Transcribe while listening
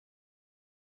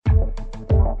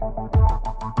Hey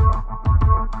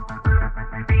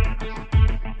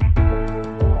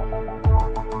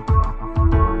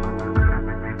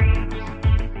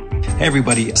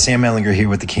everybody, Sam Mellinger here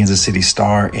with the Kansas City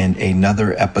Star and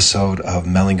another episode of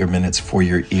Mellinger Minutes for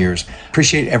your ears.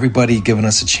 Appreciate everybody giving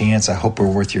us a chance. I hope we're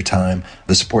worth your time.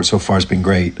 The support so far has been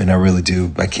great, and I really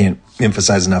do. I can't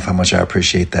emphasize enough how much I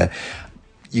appreciate that.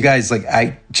 You guys,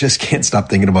 I just can't stop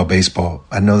thinking about baseball.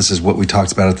 I know this is what we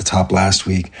talked about at the top last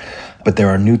week, but there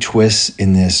are new twists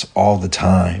in this all the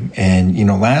time. And,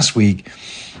 last week,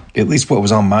 at least what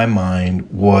was on my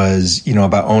mind was,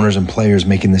 about owners and players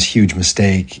making this huge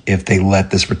mistake if they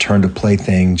let this return to play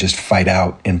thing just fight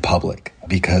out in public,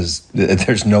 because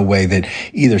there's no way that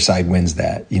either side wins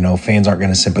that. Fans aren't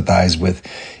going to sympathize with,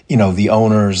 the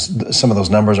owners. Some of those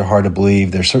numbers are hard to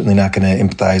believe. They're certainly not going to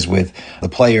empathize with the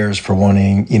players for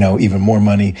wanting, even more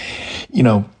money.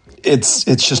 It's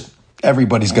just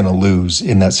everybody's going to lose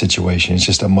in that situation. It's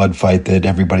just a mud fight that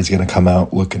everybody's going to come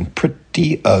out looking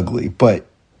pretty ugly. But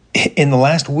in the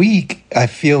last week, I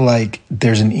feel like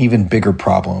there's an even bigger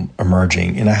problem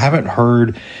emerging, and I haven't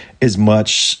heard as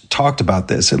much talked about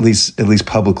this, at least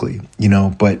publicly,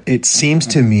 but it seems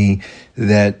to me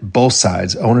that both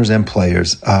sides, owners and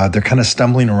players, they're kind of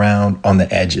stumbling around on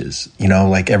the edges,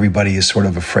 like everybody is sort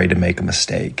of afraid to make a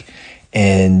mistake.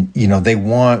 And, they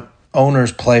want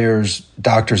owners, players,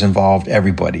 doctors involved,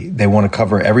 everybody. They want to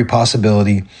cover every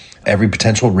possibility, every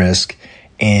potential risk.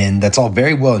 And that's all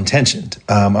very well intentioned.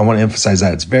 I want to emphasize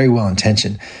that it's very well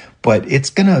intentioned, but it's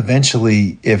going to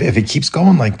eventually, if it keeps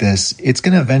going like this, it's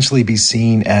going to eventually be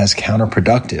seen as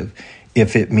counterproductive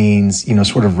if it means,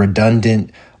 sort of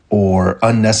redundant or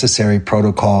unnecessary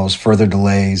protocols, further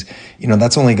delays.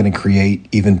 That's only going to create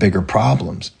even bigger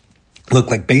problems.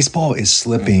 Look, baseball is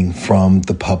slipping from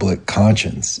the public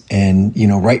conscience. And,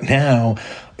 right now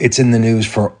it's in the news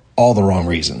for all the wrong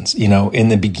reasons. In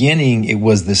the beginning, it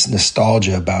was this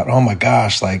nostalgia about, oh my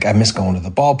gosh, I miss going to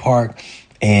the ballpark,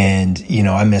 and,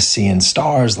 I miss seeing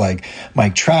stars like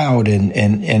Mike Trout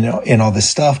and all this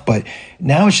stuff. But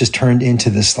now it's just turned into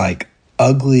this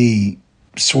ugly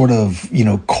sort of,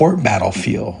 court battle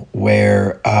feel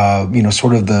where,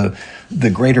 sort of the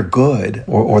greater good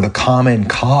or the common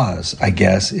cause, I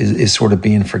guess, is sort of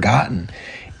being forgotten.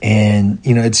 And,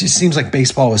 it just seems like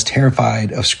baseball is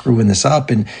terrified of screwing this up.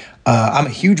 And I'm a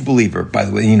huge believer, by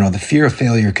the way, the fear of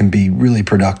failure can be really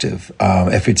productive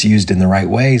if it's used in the right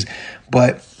ways.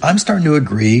 But I'm starting to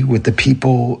agree with the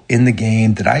people in the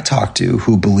game that I talk to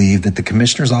who believe that the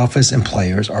commissioner's office and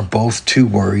players are both too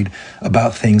worried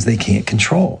about things they can't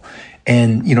control.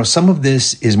 And, some of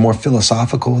this is more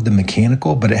philosophical than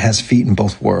mechanical, but it has feet in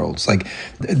both worlds.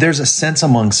 There's a sense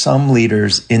among some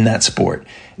leaders in that sport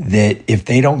that if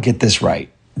they don't get this right,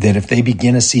 that if they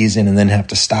begin a season and then have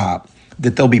to stop,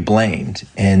 that they'll be blamed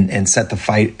and set the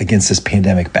fight against this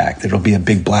pandemic back. That it'll be a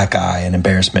big black eye and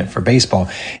embarrassment for baseball.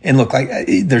 And look,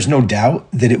 there's no doubt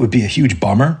that it would be a huge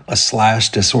bummer, a slash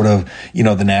to sort of,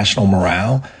 the national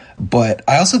morale. But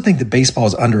I also think that baseball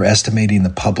is underestimating the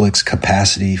public's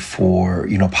capacity for,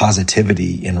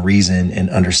 positivity and reason and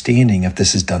understanding if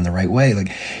this is done the right way.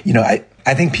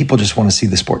 I think people just want to see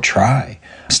the sport try.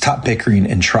 Stop bickering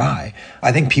and try.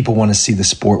 I think people want to see the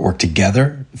sport work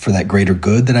together for that greater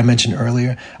good that I mentioned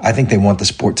earlier. I think they want the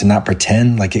sport to not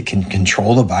pretend like it can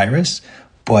control the virus,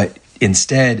 but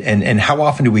instead, and how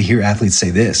often do we hear athletes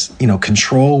say this,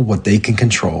 control what they can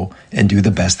control and do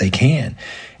the best they can.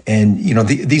 And,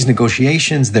 these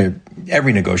negotiations,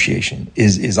 every negotiation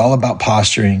is all about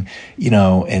posturing,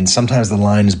 and sometimes the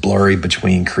line is blurry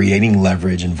between creating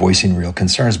leverage and voicing real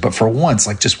concerns. But for once,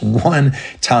 just one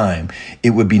time,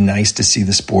 it would be nice to see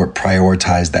the sport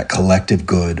prioritize that collective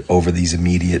good over these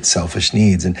immediate selfish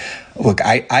needs. And look,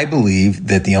 I believe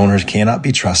that the owners cannot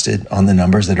be trusted on the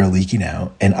numbers that are leaking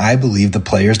out. And I believe the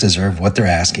players deserve what they're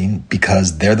asking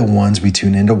because they're the ones we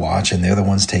tune in to watch and they're the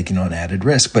ones taking on added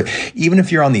risk. But even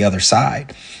if you're on the other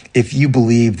side, if you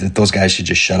believe that those guys should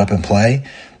just shut up and play,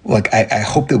 look, I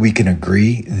hope that we can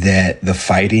agree that the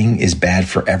fighting is bad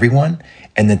for everyone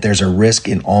and that there's a risk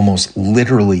in almost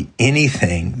literally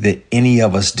anything that any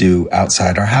of us do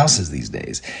outside our houses these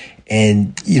days.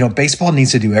 And, baseball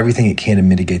needs to do everything it can to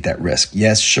mitigate that risk.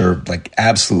 Yes, sure.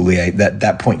 Absolutely.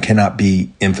 That point cannot be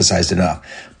emphasized enough.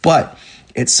 But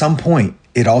at some point,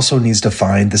 it also needs to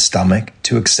find the stomach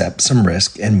to accept some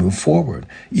risk and move forward.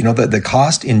 The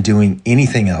cost in doing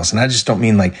anything else, and I just don't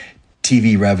mean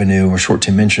TV revenue or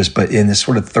short-term interest, but in this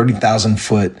sort of 30,000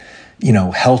 foot,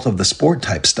 health of the sport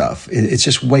type stuff. It's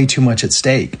just way too much at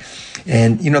stake.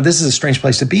 And, this is a strange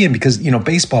place to be in because,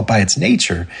 baseball by its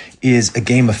nature is a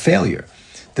game of failure.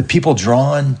 the people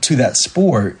drawn to that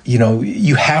sport,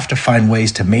 you have to find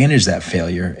ways to manage that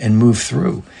failure and move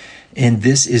through. And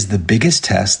this is the biggest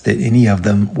test that any of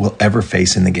them will ever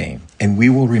face in the game. And we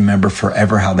will remember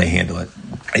forever how they handle it.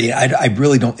 I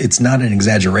really don't, it's not an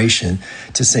exaggeration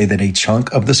to say that a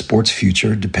chunk of the sport's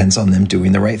future depends on them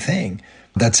doing the right thing.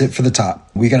 That's it for the top.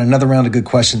 We got another round of good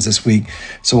questions this week,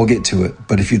 so we'll get to it.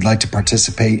 But if you'd like to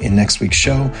participate in next week's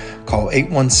show, call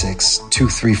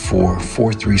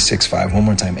 816-234-4365. One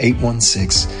more time,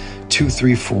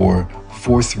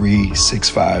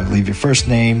 816-234-4365. Leave your first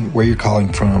name, where you're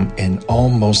calling from, and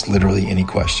almost literally any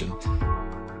question.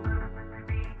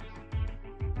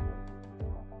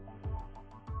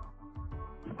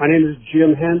 My name is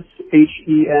Jim Hense,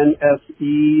 Hense,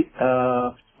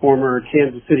 former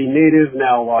Kansas City native,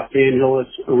 now Los Angeles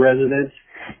resident.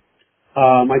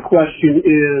 My question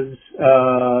is,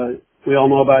 we all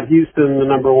know about Houston, the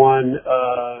number one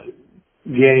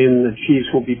game the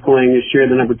Chiefs will be playing this year.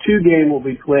 The number 2 game will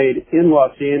be played in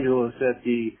Los Angeles at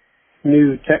the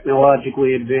new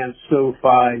technologically advanced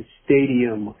SoFi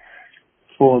Stadium,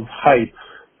 full of hype,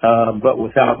 but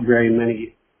without very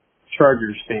many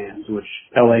Chargers fans, which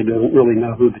LA doesn't really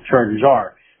know who the Chargers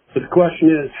are. But the question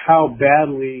is, how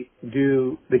badly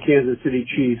do the Kansas City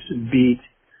Chiefs beat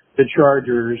the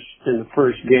Chargers in the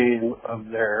first game of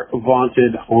their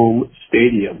vaunted home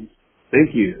stadium?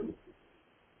 Thank you.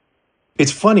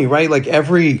 It's funny, right? Like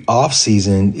every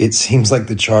offseason, it seems like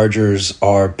the Chargers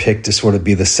are picked to sort of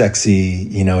be the sexy,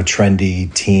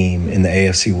 trendy team in the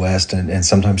AFC West and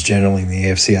sometimes generally in the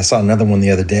AFC. I saw another one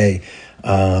the other day.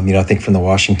 I think from the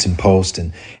Washington Post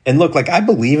and look, like I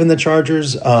believe in the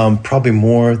Chargers, probably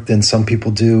more than some people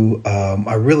do.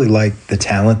 I really like the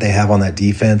talent they have on that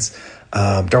defense.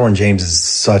 Derwin James is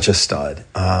such a stud,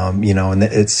 and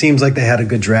it seems like they had a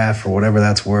good draft for whatever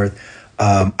that's worth.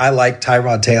 I like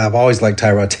Tyrod Taylor. I've always liked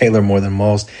Tyrod Taylor more than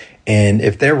most. And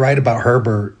if they're right about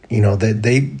Herbert,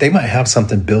 they might have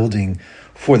something building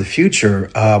for the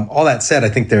future. All that said, I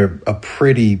think they're a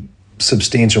pretty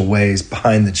substantial ways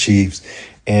behind the Chiefs.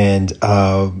 And, you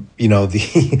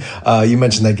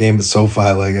mentioned that game at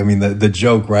SoFi. The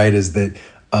joke, right, is that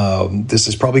this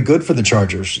is probably good for the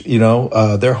Chargers.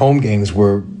 Their home games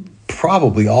were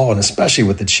probably all, and especially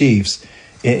with the Chiefs,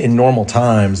 in normal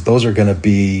times, those are going to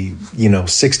be,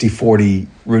 60-40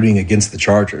 rooting against the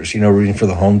Chargers, rooting for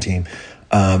the home team.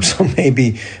 So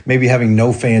maybe having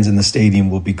no fans in the stadium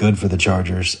will be good for the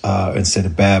Chargers instead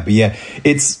of bad. But yeah,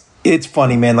 it's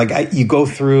funny, man. You go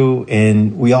through,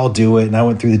 and we all do it. And I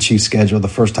went through the Chiefs schedule the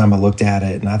first time I looked at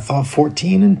it, and I thought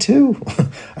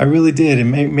 14-2. I really did.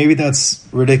 And maybe that's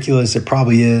ridiculous. It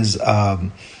probably is.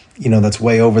 That's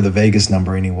way over the Vegas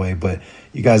number anyway. But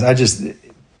you guys,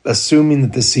 assuming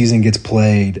that this season gets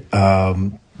played,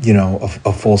 a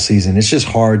full season, it's just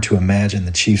hard to imagine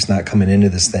the Chiefs not coming into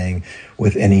this thing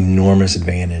with an enormous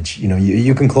advantage.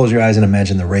 You can close your eyes and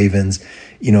imagine the Ravens,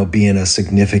 being a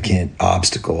significant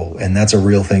obstacle. And that's a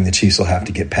real thing the Chiefs will have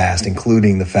to get past,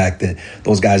 including the fact that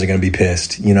those guys are going to be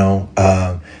pissed.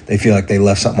 They feel like they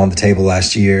left something on the table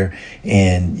last year.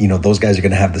 And, those guys are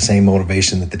going to have the same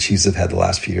motivation that the Chiefs have had the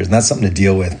last few years. And that's something to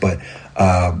deal with. But,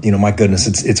 my goodness,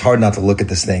 it's hard not to look at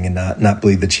this thing and not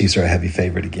believe the Chiefs are a heavy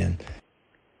favorite again.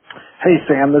 Hey,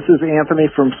 Sam, this is Anthony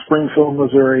from Springfield,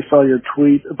 Missouri. Saw your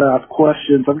tweet about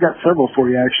questions. I've got several for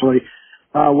you, actually.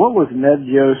 What was Ned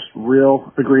Yost's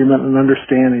real agreement and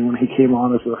understanding when he came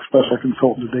on as a special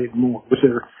consultant to Dayton Moore? Was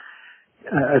there,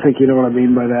 I think you know what I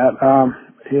mean by that.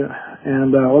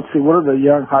 Let's see, what are the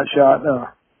young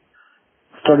hotshot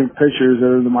starting pitchers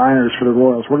that are in the minors for the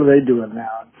Royals? What are they doing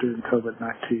now during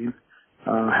COVID-19?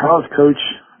 How is Coach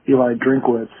Eli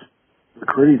Drinkwitz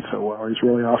recruiting so well? He's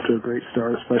really off to a great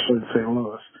start, especially in St.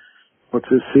 Louis. What's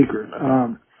his secret?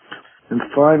 And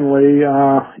finally,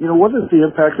 what is the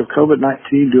impact of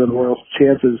COVID-19 doing the Royals'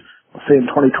 chances, say, in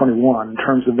 2021 in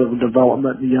terms of the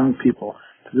development of young people?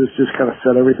 Does this just kind of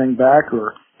set everything back,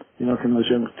 or, can those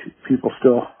young people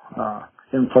still,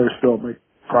 young players still make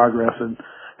progress and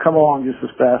come along just as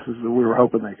fast as we were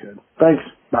hoping they could? Thanks.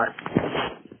 Bye.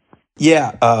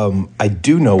 Yeah, I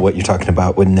do know what you're talking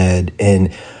about with Ned.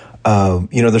 And,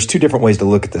 there's two different ways to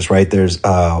look at this, right? There's,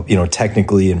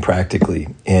 technically and practically.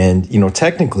 And,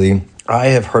 technically, I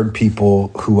have heard people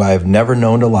who I've never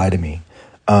known to lie to me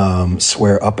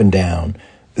swear up and down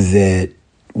that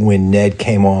when Ned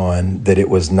came on, that it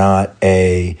was not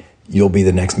you'll be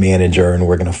the next manager and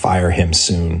we're going to fire him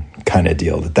soon kind of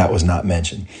deal, that was not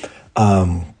mentioned.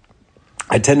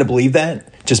 I tend to believe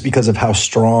that just because of how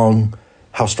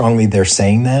strongly they're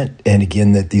saying that. And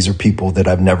again, that these are people that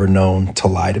I've never known to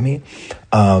lie to me.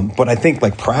 But I think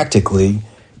practically,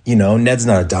 Ned's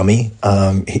not a dummy.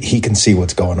 He can see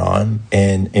what's going on.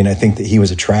 And I think that he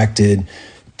was attracted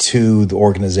to the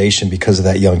organization because of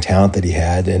that young talent that he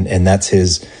had. And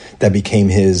that became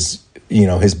his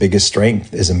biggest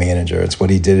strength as a manager. It's what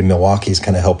he did in Milwaukee, is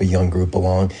kind of help a young group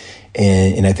along.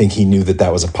 And I think he knew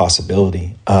that was a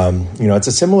possibility. It's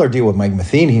a similar deal with Mike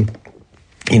Matheny.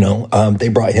 They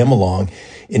brought him along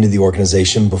into the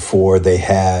organization before they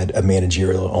had a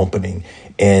managerial opening.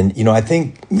 And, I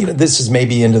think, this is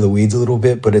maybe into the weeds a little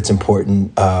bit, but it's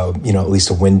important, at least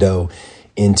a window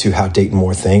into how Dayton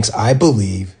Moore thinks. I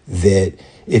believe that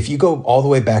if you go all the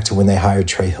way back to when they hired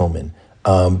Trey Hillman,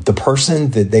 the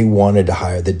person that they wanted to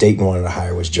hire, that Dayton wanted to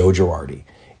hire, was Joe Girardi.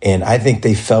 And I think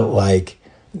they felt like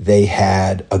they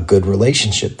had a good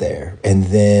relationship there. And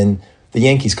then the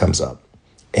Yankees comes up.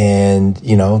 And,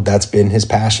 that's been his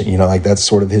passion, that's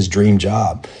sort of his dream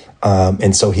job.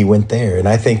 And so he went there. And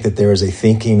I think that there is a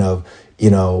thinking of,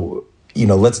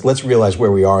 let's realize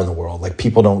where we are in the world. Like,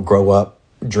 people don't grow up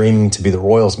dreaming to be the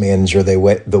Royals manager the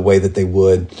way that they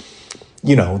would,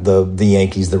 the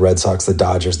Yankees, the Red Sox, the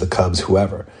Dodgers, the Cubs,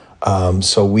 whoever.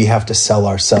 So we have to sell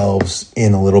ourselves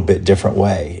in a little bit different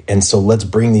way. And so let's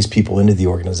bring these people into the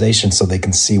organization so they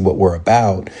can see what we're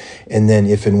about. And then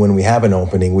if and when we have an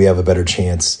opening, we have a better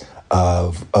chance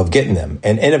of getting them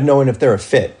and of knowing if they're a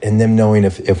fit, and them knowing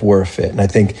if we're a fit. And I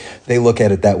think they look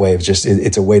at it that way. Of just,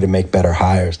 it's a way to make better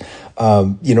hires.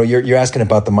 You're asking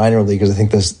about the minor leaguers. I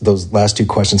think those last two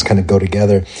questions kind of go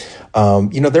together.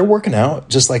 They're working out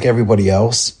just like everybody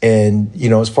else. And,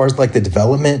 as far as like the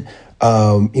development,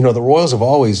 the Royals have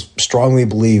always strongly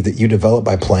believed that you develop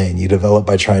by playing, you develop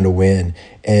by trying to win.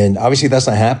 And obviously that's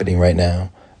not happening right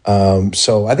now.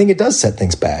 So I think it does set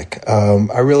things back.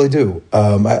 I really do.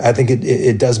 I think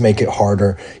it does make it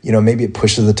harder. Maybe it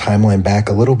pushes the timeline back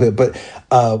a little bit, but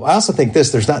I also think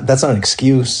that's not an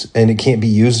excuse, and it can't be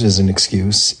used as an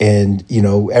excuse. And,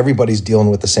 everybody's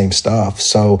dealing with the same stuff.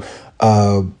 So,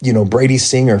 Brady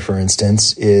Singer, for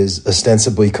instance, is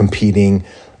ostensibly competing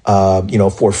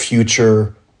for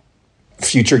future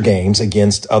games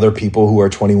against other people who are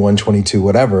 21, 22,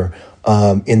 whatever,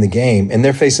 in the game. And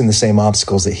they're facing the same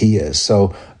obstacles that he is.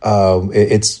 So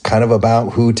it's kind of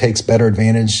about who takes better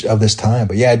advantage of this time.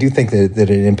 But yeah, I do think that it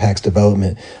impacts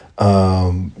development,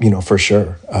 for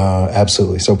sure.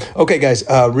 Absolutely. So, okay, guys,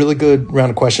 really good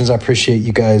round of questions. I appreciate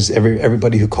you guys,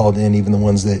 everybody who called in, even the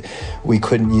ones that we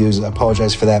couldn't use. I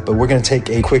apologize for that, but we're going to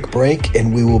take a quick break,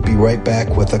 and we will be right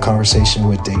back with a conversation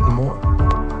with Dayton Moore.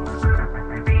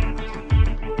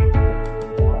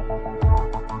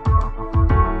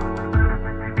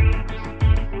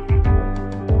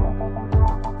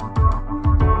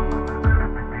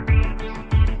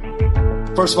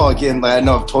 First of all, again, I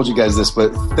know I've told you guys this,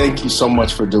 but thank you so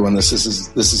much for doing this. This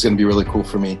is going to be really cool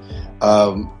for me.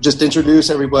 Just to introduce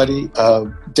everybody,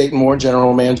 Dayton Moore,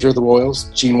 General Manager of the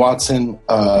Royals. Gene Watson,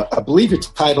 I believe your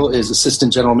title is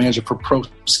Assistant General Manager for Pro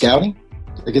Scouting.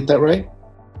 Did I get that right?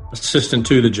 Assistant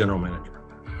to the General Manager.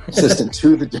 Assistant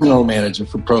to the General Manager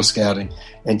for Pro Scouting.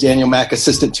 And Daniel Mack,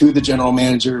 Assistant to the General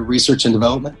Manager, Research and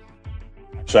Development.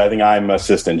 So I think I'm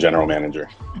Assistant General Manager.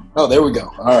 Oh, there we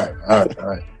go. All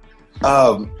right.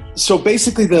 So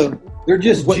basically they're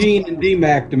just Gene and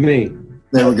D-Mac to me.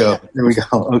 There we go.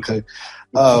 Okay.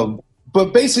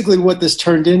 But basically what this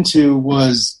turned into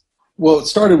was, it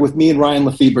started with me and Ryan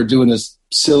Lefebvre doing this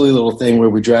silly little thing where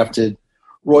we drafted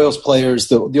Royals players.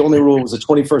 The only rule was the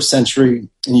 21st century,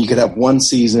 and you could have one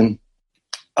season.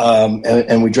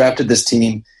 And we drafted this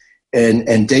team,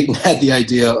 and Dayton had the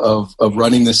idea of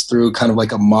running this through kind of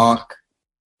like a mock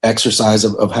exercise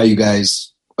of how you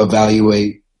guys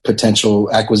evaluate potential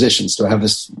acquisitions. Do I have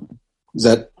this? Is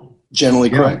that generally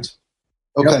correct?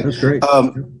 Okay. Yeah, that's great.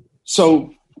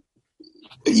 So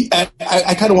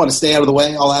I kind of want to stay out of the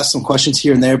way. I'll ask some questions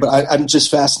here and there, but I'm just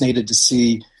fascinated to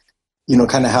see,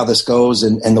 kind of how this goes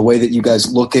and the way that you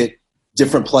guys look at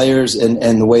different players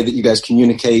and the way that you guys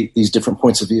communicate these different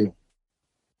points of view.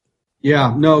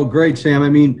 Yeah, no, great, Sam. I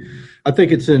mean, I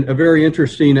think it's a very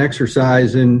interesting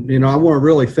exercise, and I want to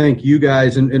really thank you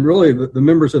guys and really the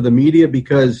members of the media,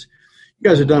 because you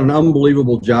guys have done an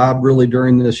unbelievable job really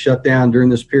during this shutdown, during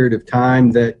this period of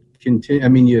time that continue. I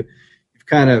mean, you've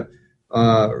kind of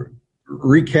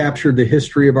recaptured the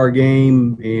history of our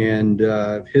game and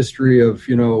history of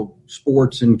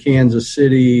sports in Kansas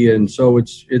City, and so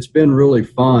it's been really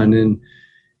fun and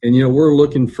we're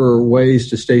looking for ways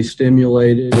to stay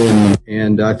stimulated,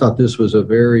 and I thought this was a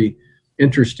very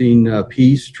interesting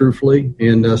piece, truthfully.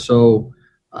 And so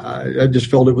I just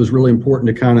felt it was really important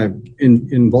to kind of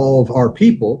involve our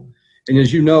people. And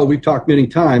as you know, we've talked many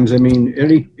times. I mean,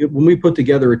 when we put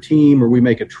together a team or we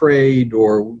make a trade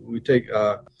or we take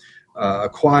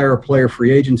acquire a player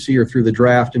free agency or through the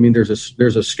draft. I mean, there's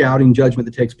a scouting judgment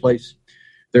that takes place.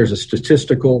 There's a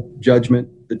statistical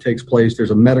judgment that takes place.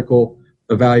 There's a medical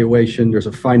evaluation. There's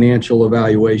a financial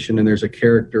evaluation, and there's a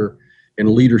character and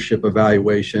leadership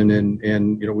evaluation.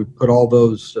 And we put all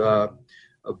those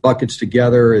buckets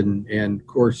together. And of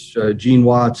course, Gene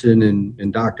Watson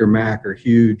and Dr. Mack are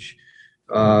huge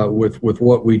with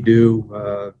what we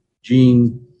do.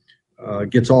 Gene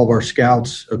gets all of our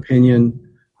scouts' opinion.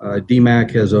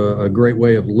 DMAC has a great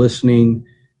way of listening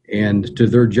and to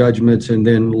their judgments, and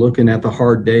then looking at the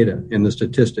hard data and the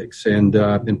statistics and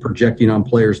projecting on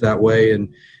players that way.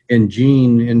 And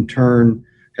Gene, in turn,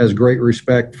 has great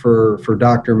respect for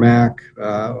Dr. Mack.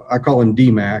 I call him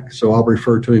DMAC, so I'll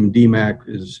refer to him DMAC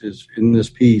is in this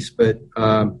piece, but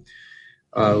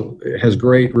has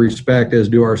great respect, as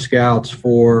do our scouts,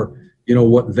 for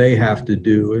what they have to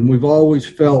do. And we've always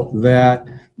felt that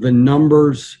the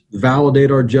numbers validate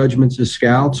our judgments as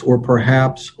scouts, or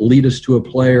perhaps lead us to a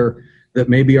player that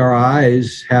maybe our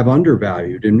eyes have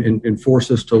undervalued and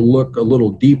force us to look a little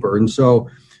deeper. And so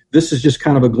this is just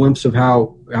kind of a glimpse of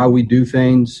how we do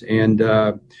things. And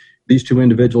these two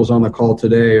individuals on the call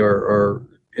today are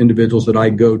individuals that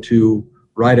I go to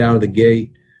right out of the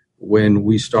gate when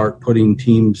we start putting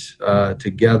teams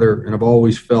together. And I've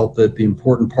always felt that the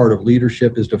important part of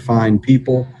leadership is to find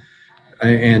people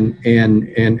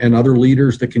and other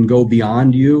leaders that can go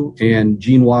beyond you. And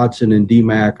Gene Watson and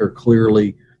DMAC are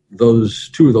clearly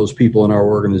two of those people in our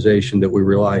organization that we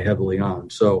rely heavily on.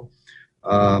 So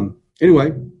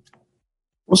anyway.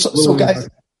 Well, so guys,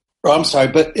 I'm sorry,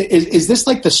 but is this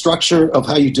like the structure of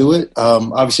how you do it?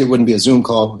 Obviously, it wouldn't be a Zoom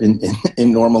call in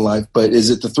normal life, but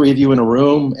is it the three of you in a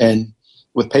room and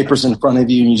with papers in front of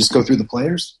you and you just go through the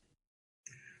players?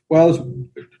 Well,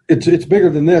 it's bigger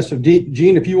than this. So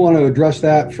Gene, if you want to address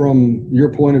that from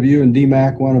your point of view, and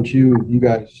DMAC, why don't you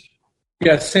guys?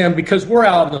 Yeah, Sam, because we're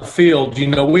out in the field,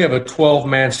 we have a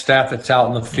 12-man staff that's out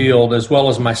in the field, as well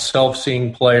as myself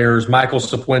seeing players. Michael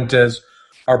Cifuentes,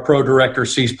 our pro director,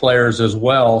 sees players as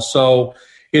well. So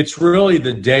it's really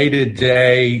the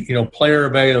day-to-day, player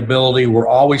availability. We're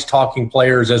always talking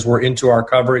players as we're into our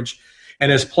coverage.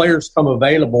 And as players come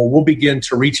available, we'll begin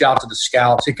to reach out to the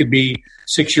scouts. It could be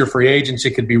 6-year free agents.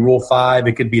 It could be Rule 5.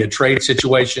 It could be a trade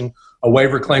situation, a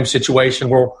waiver claim situation,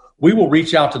 where we will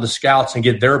reach out to the scouts and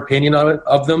get their opinion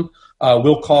of them.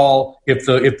 We'll call, if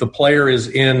the player is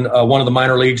in one of the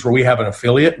minor leagues where we have an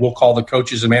affiliate, we'll call the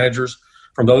coaches and managers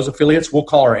from those affiliates. We'll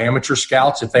call our amateur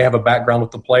scouts if they have a background with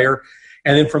the player.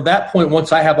 And then from that point,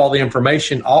 once I have all the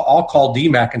information, I'll call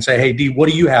DMAC and say, hey, D, what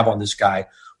do you have on this guy?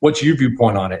 What's your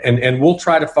viewpoint on it? And we'll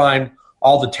try to find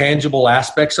all the tangible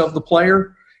aspects of the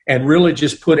player and really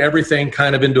just put everything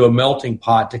kind of into a melting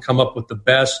pot to come up with the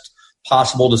best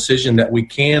possible decision that we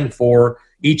can for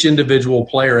each individual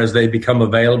player as they become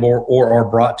available or are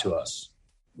brought to us.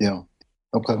 Yeah.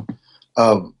 Okay.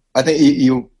 I think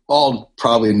you all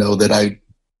probably know that I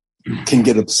can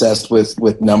get obsessed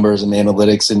with numbers and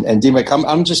analytics. And DMAC,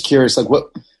 I'm just curious, like,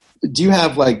 what do you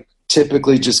have, like,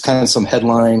 typically just kind of some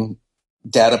headline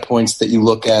data points that you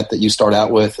look at that you start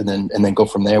out with and then go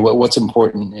from there? What's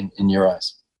important in your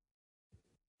eyes?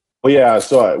 Well, yeah,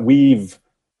 so we've,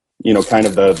 kind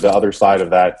of the other side of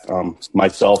that,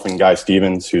 myself and Guy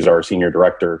Stevens, who's our senior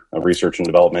director of research and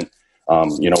development,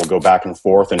 we'll go back and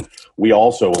forth. And we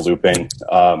also will loop in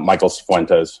Michael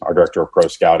Cifuentes, our director of pro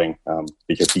scouting,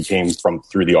 because he came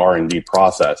through the R&D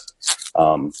process.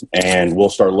 And we'll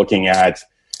start looking at,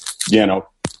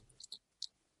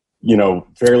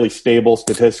 fairly stable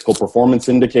statistical performance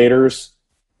indicators.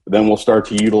 Then we'll start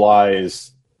to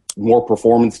utilize more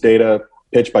performance data,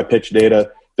 pitch by pitch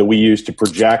data that we use to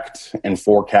project and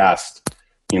forecast,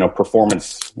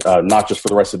 performance, not just for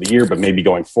the rest of the year, but maybe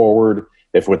going forward.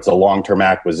 If it's a long-term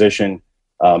acquisition,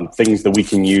 things that we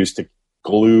can use to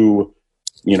glue,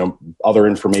 other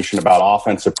information about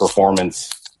offensive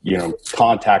performance,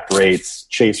 contact rates,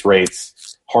 chase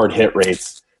rates, hard hit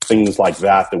rates, things like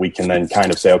that we can then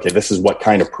kind of say, okay, this is what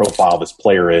kind of profile this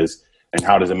player is, and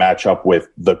how does it match up with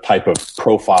the type of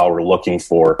profile we're looking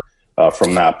for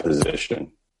from that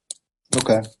position.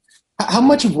 Okay. How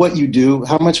much of what you do,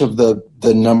 how much of the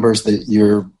numbers that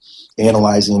you're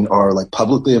analyzing are like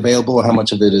publicly available? How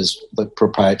much of it is like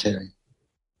proprietary?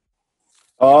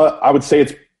 I would say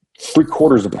it's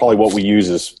 3/4 of probably what we use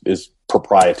is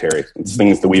proprietary. It's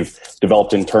things that we've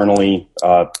developed internally,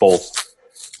 both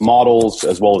models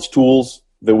as well as tools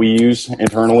that we use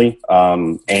internally.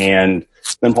 And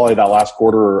then probably that last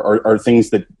quarter are things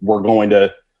that we're going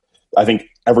to, I think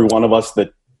every one of us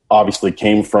that obviously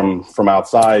came from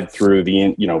outside through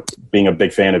the, being a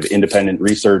big fan of independent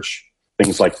research,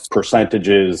 things like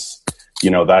percentages,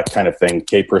 that kind of thing,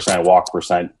 K percent, walk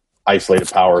percent, isolated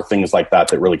power, things like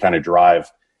that really kind of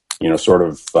drive, sort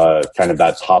of kind of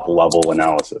that top level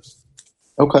analysis.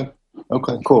 Okay,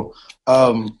 cool.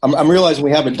 I'm realizing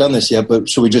we haven't done this yet, but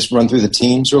should we just run through the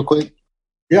teams real quick?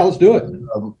 Yeah, let's do it.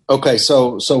 Okay,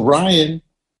 so Ryan,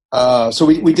 so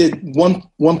we did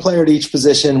one player at each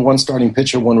position, one starting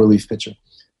pitcher, one relief pitcher.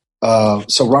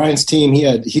 So Ryan's team,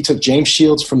 he took James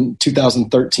Shields from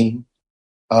 2013,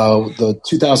 the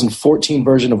 2014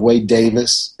 version of Wade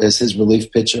Davis as his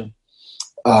relief pitcher,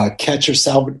 catcher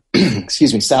Sal,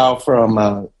 Sal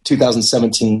from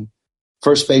 2017,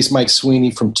 first base Mike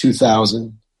Sweeney from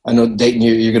 2000. I know, Dayton,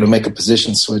 you're going to make a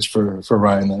position switch for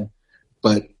Ryan there,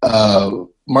 but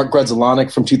Mark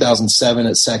Grudzielanek from 2007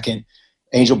 at second,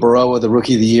 Angel Baroa, the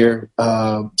Rookie of the Year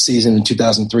season in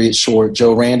 2003 at short,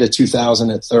 Joe Randa,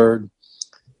 2000 at third,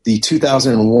 the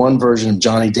 2001 version of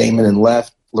Johnny Damon in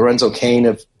left, Lorenzo Cain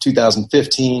of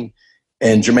 2015,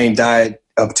 and Jermaine Dyatt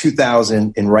of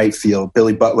 2000 in right field,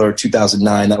 Billy Butler,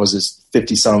 2009. That was his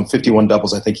 51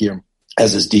 doubles, I think, here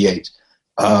as his DH.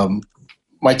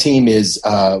 My team is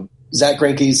Zach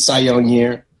Greinke's Cy Young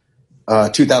year,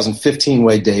 2015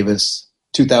 Wade Davis,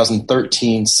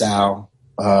 2013 Sal,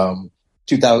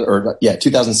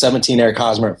 2017 Eric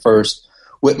Hosmer at first,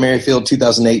 Whit Merrifield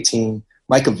 2018,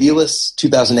 Mike Aviles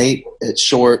 2008 at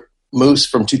short, Moose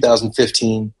from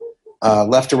 2015,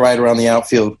 left to right around the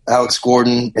outfield, Alex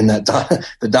Gordon in that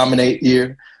the dominate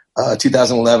year,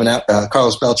 2011,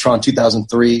 Carlos Beltran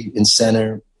 2003 in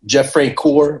center, Jeff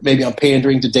Francoeur, maybe I'm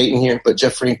pandering to Dayton here, but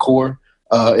Jeff Francoeur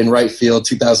in right field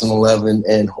 2011,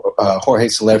 and Jorge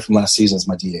Soler from last season is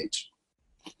my DH.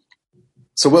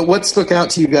 So what stuck out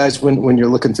to you guys when you're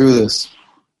looking through this?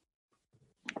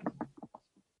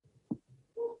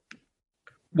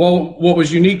 Well, what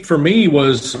was unique for me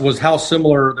was how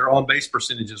similar their on-base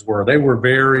percentages were. They were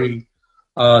very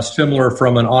similar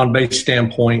from an on-base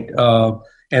standpoint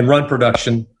and run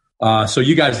production. So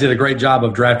you guys did a great job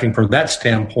of drafting from that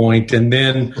standpoint. And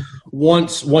then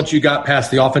once you got past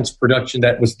the offensive production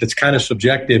that's kind of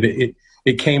subjective,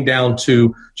 it came down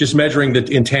to just measuring the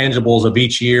intangibles of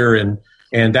each year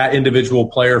and that individual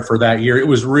player for that year. It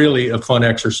was really a fun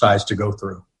exercise to go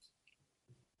through.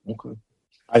 Okay.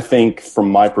 I think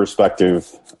from my perspective,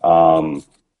 Sam,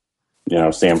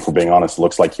 for being honest,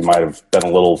 looks like you might have been a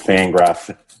little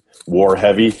Fangraph war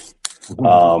heavy in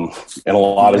a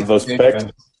lot of those picks.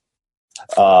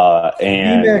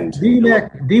 And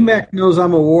DMAC knows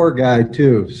I'm a war guy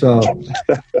too, so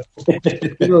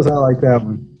he knows I like that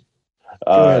one.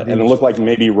 And it looked like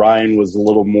maybe Ryan was a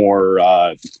little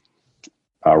more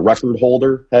record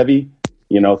holder heavy.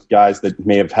 Guys that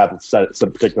may have had set a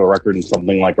particular record in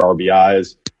something like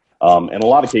RBIs. In a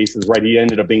lot of cases, right, he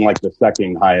ended up being like the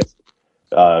second highest,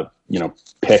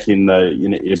 pick in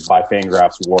the by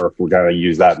Fangraphs war, if we're going to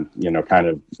use that, kind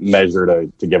of measure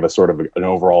to give us sort of an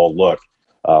overall look.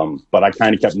 But I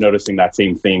kind of kept noticing that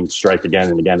same theme strike again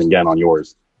and again and again on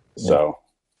yours. So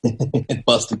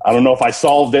busted. I don't know if I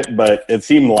solved it, but it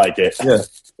seemed like it. Yeah.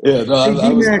 No,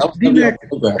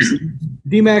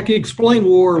 DMAC, explain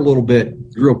WAR a little bit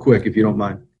real quick, if you don't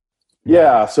mind.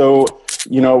 Yeah. So,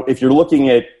 if you're looking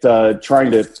at trying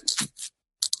to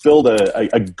build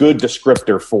a good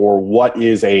descriptor for what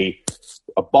is a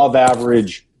above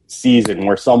average season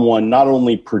where someone not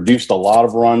only produced a lot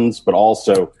of runs, but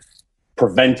also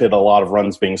prevented a lot of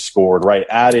runs being scored, right?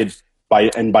 By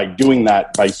doing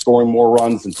that, by scoring more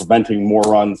runs and preventing more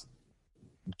runs,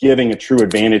 giving a true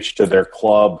advantage to their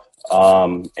club,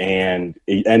 and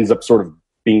it ends up sort of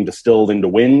being distilled into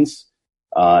wins.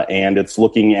 And it's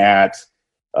looking at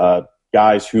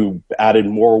guys who added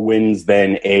more wins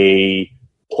than a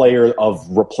player of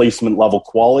replacement level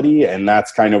quality. And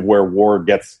that's kind of where Ward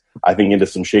gets, I think, into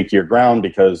some shakier ground,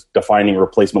 because defining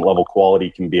replacement level quality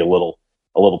can be a little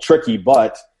tricky.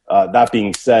 But that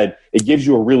being said, it gives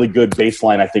you a really good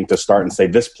baseline, I think, to start and say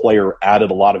this player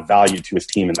added a lot of value to his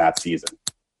team in that season.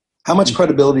 How much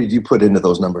credibility do you put into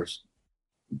those numbers?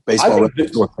 Baseball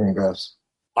records or Fangraphs?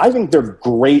 I think they're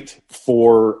great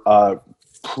for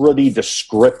pretty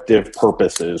descriptive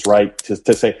purposes, right?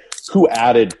 To say who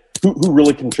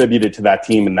really contributed to that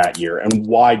team in that year and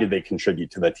why did they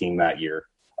contribute to that team that year.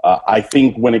 I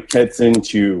think when it gets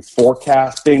into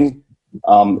forecasting,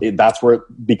 that's where it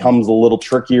becomes a little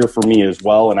trickier for me as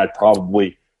well. And I'd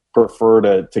probably prefer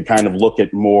to kind of look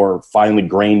at more finely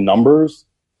grained numbers,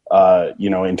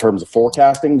 in terms of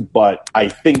forecasting. But I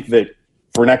think that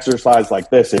for an exercise like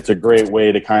this, it's a great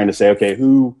way to kind of say, okay,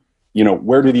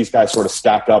 where do these guys sort of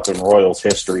stack up in Royals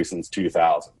history since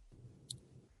 2000?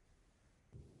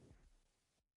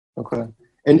 Okay.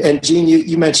 And Gene,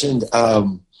 you mentioned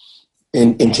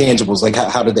intangibles? Like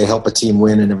how did they help a team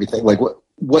win and everything? Like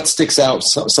what sticks out?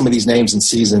 Some of these names and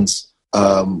seasons.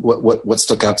 What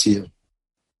stuck out to you?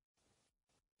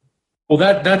 Well,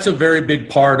 that's a very big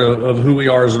part of who we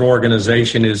are as an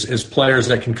organization is players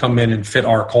that can come in and fit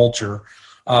our culture.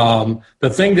 The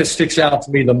thing that sticks out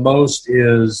to me the most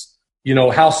is,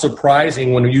 how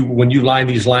surprising when you line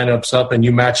these lineups up and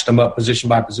you match them up position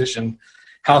by position,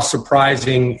 how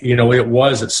surprising, it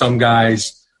was that some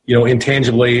guys,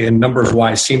 intangibly and numbers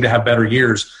wise seem to have better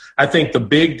years. I think the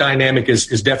big dynamic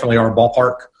is definitely our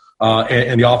ballpark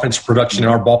and the offensive production in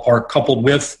our ballpark, coupled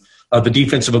with the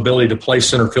defensive ability to play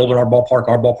center field in our ballpark.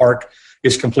 Our ballpark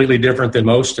is completely different than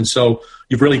most. And so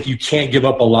you can't give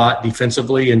up a lot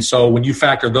defensively. And so when you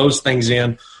factor those things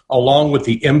in, along with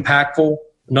the impactful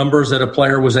numbers that a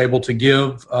player was able to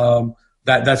give,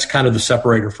 that's kind of the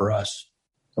separator for us.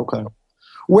 Okay.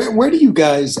 Where do you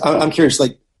guys, I'm curious,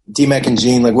 like D-Mac and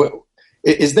Gene, like what,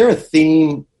 is there a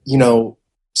theme,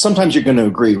 sometimes you're going to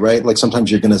agree, right? Like sometimes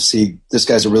you're going to see this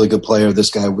guy's a really good player, this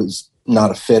guy was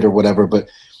not a fit or whatever, but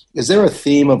is there a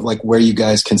theme of like where you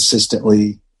guys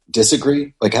consistently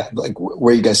disagree? Like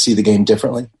where you guys see the game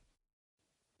differently?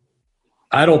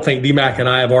 I don't think D-Mac and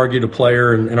I have argued a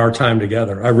player in our time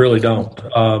together. I really don't.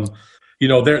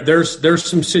 There's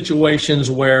some situations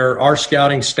where our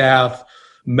scouting staff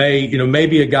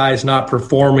maybe a guy's not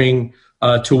performing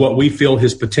to what we feel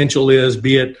his potential is,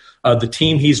 be it the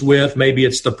team he's with, maybe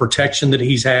it's the protection that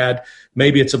he's had,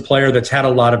 maybe it's a player that's had a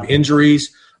lot of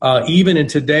injuries. Even in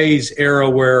today's era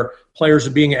where players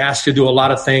are being asked to do a lot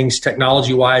of things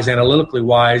technology-wise,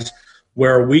 analytically-wise,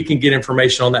 where we can get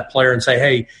information on that player and say,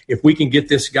 hey, if we can get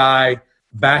this guy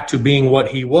back to being what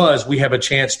he was, we have a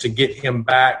chance to get him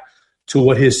back to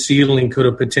what his ceiling could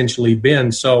have potentially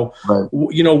been. So, right.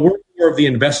 We're more of the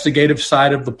investigative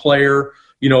side of the player.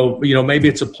 Maybe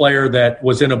it's a player that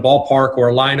was in a ballpark or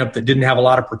a lineup that didn't have a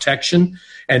lot of protection,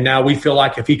 and now we feel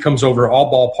like if he comes over to our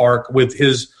ballpark with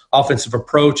his offensive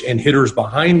approach and hitters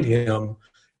behind him,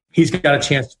 he's got a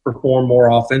chance to perform more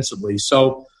offensively.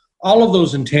 So all of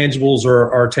those intangibles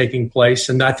are taking place.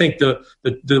 And I think the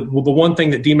one thing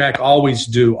that DMAC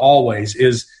always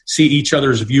is see each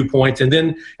other's viewpoint. And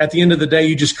then at the end of the day,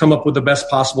 you just come up with the best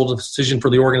possible decision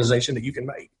for the organization that you can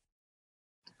make.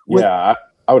 Yeah,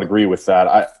 I would agree with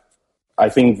that. I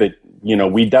think that,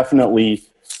 we definitely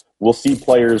will see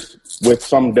players with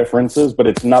some differences,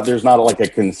 but there's not like a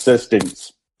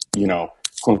consistent, quote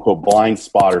unquote blind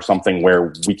spot or something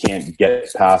where we can't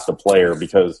get past a player,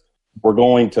 because we're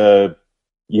going to,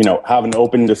 have an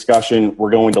open discussion.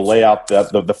 We're going to lay out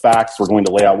the facts. We're going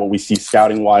to lay out what we see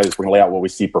scouting wise. We're going to lay out what we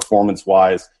see performance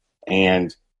wise.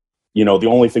 And, the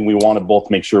only thing we want to both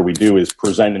make sure we do is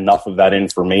present enough of that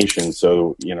information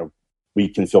so, we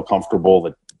can feel comfortable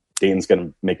that Dayton's going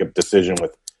to make a decision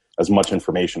with as much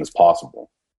information as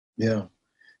possible. Yeah.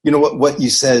 What you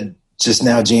said just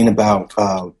now, Gene, about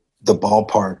the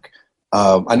ballpark.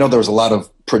 I know there was a lot of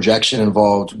projection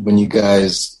involved when you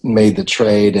guys made the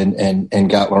trade and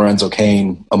got Lorenzo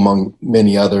Cain among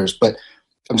many others. But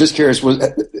I'm just curious,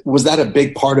 was that a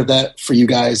big part of that for you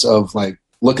guys, of like,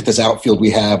 look at this outfield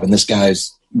we have and this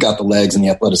guy's got the legs and the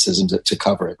athleticism to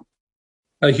cover it?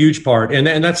 A huge part. And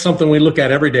that's something we look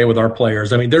at every day with our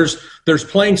players. I mean, there's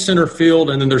playing center field,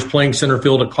 and then there's playing center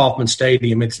field at Kauffman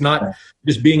Stadium. It's not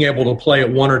just being able to play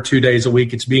it 1 or 2 days a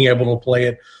week. It's being able to play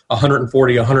it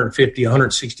 140, 150,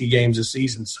 160 games a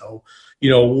season. So,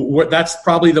 that's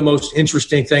probably the most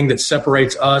interesting thing that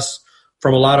separates us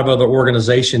from a lot of other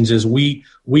organizations is we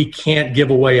can't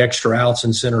give away extra outs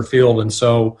in center field. And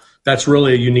so that's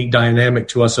really a unique dynamic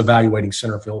to us evaluating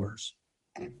center fielders.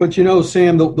 But,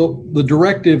 Sam, the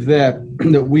directive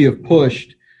that we have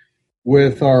pushed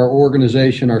with our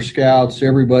organization, our scouts,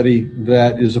 everybody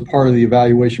that is a part of the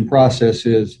evaluation process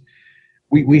is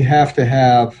we have to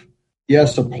have,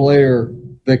 yes, a player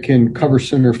that can cover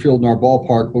center field in our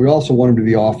ballpark, but we also want him to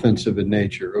be offensive in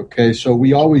nature, okay? So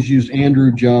we always use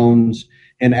Andrew Jones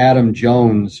and Adam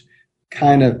Jones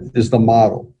kind of as the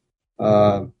model.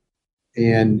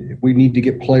 And we need to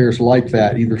get players like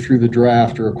that either through the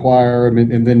draft or acquire them.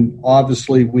 And then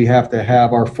obviously we have to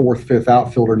have our 4th, 5th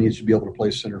outfielder needs to be able to play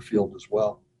center field as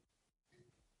well.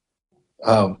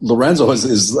 Lorenzo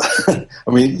is I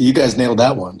mean, you guys nailed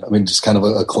that one. I mean, just kind of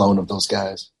a clone of those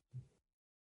guys.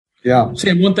 Yeah.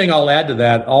 Sam, one thing I'll add to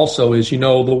that also is, the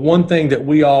one thing that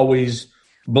we always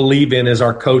believe in is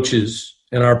our coaches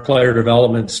and our player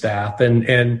development staff.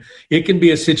 And it can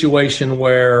be a situation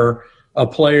where a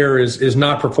player is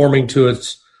not performing to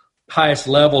its highest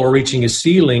level or reaching his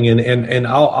ceiling. And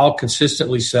I'll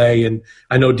consistently say, and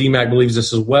I know DMAC believes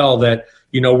this as well, that,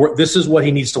 this is what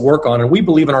he needs to work on. And we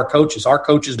believe in our coaches. Our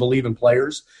coaches believe in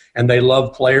players, and they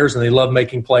love players, and they love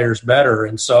making players better.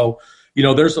 And so,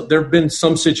 there have been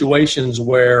some situations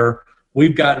where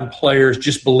we've gotten players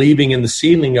just believing in the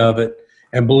ceiling of it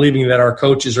and believing that our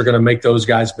coaches are going to make those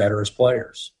guys better as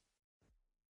players.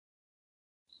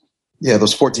 Yeah,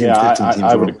 those 14, 15 teams.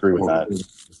 I would agree with that.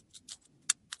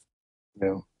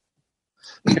 Yeah.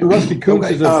 And Rusty Kuntz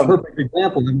is a perfect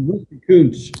example. I mean,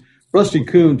 Rusty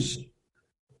Kuntz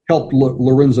helped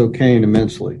Lorenzo Cain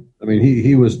immensely. I mean,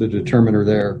 he was the determiner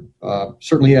there.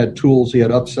 Certainly he had tools. He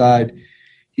had upside.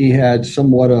 He had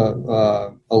somewhat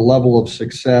a level of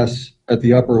success at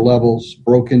the upper levels,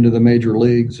 broke into the major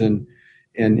leagues, and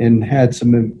had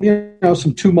some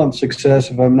 2-month success,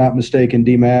 if I'm not mistaken,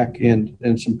 DMAC,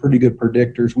 and some pretty good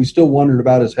predictors. We still wondered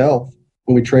about his health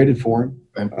when we traded for him.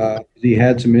 He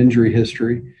had some injury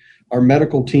history. Our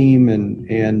medical team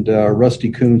and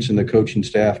Rusty Kuntz and the coaching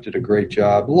staff did a great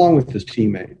job, along with his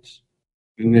teammates,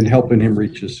 in helping him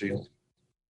reach his ceiling.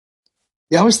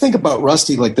 Yeah, I always think about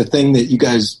Rusty, like the thing that you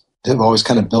guys have always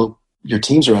kind of built your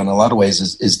teams around in a lot of ways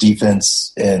is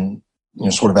defense and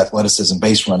sort of athleticism,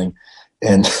 base running,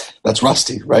 and that's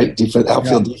Rusty, right?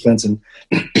 Outfield defense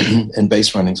and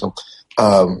base running. So,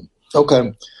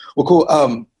 okay, well,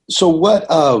 cool. So what?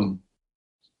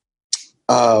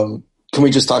 Can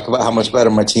we just talk about how much better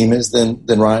my team is than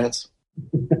Ryan's?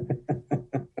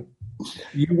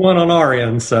 You won on our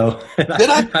end, so did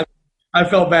I? I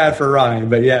felt bad for Ryan,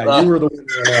 but yeah, you were the winner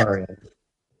on our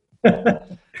end.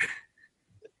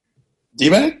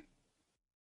 D-Man?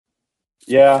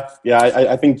 Yeah,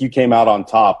 I think you came out on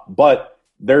top. But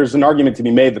there's an argument to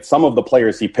be made that some of the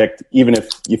players he picked, even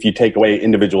if you take away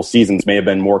individual seasons, may have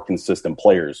been more consistent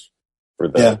players for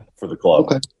the club.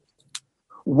 Okay.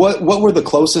 What were the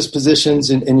closest positions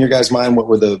in your guys' mind? What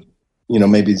were the,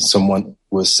 maybe someone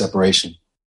was separation?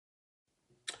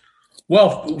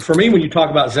 Well, for me, when you talk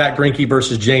about Zach Greinke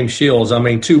versus James Shields, I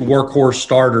mean, two workhorse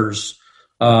starters.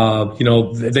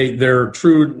 They're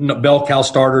true bell cow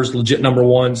starters, legit number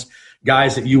ones,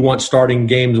 guys that you want starting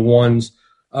games ones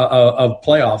of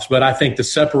playoffs. But I think the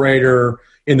separator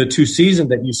in the two seasons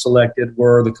that you selected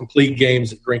were the complete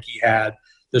games that Greinke had,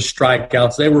 the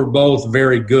strikeouts. They were both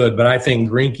very good, but I think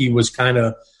Greinke was kind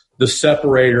of the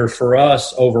separator for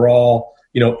us overall,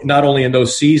 not only in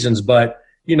those seasons, but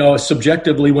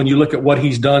subjectively, when you look at what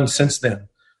he's done since then,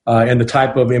 and the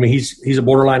type of, he's a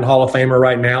borderline Hall of Famer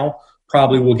right now,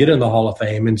 probably will get in the Hall of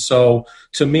Fame. And so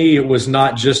to me, it was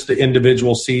not just the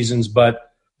individual seasons,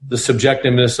 but the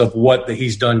subjectiveness of what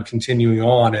he's done continuing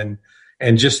on,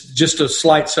 and just a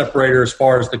slight separator as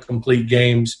far as the complete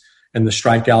games and the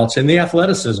strikeouts and the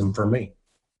athleticism for me.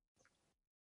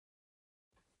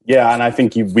 Yeah, and I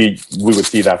think we would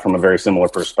see that from a very similar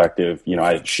perspective.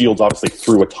 Shields obviously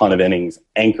threw a ton of innings,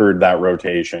 anchored that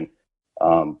rotation,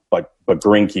 but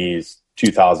Greinke's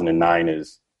 2009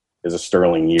 is a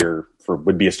sterling year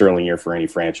would be a sterling year for any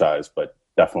franchise, but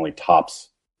definitely tops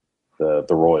the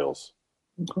Royals.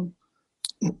 Okay.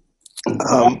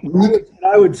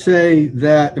 I would say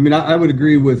that. I would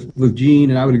agree with Gene,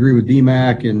 and I would agree with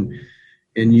DMAC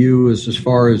and you as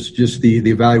far as just the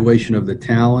evaluation of the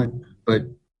talent, but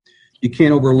you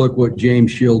can't overlook what James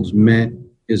Shields meant,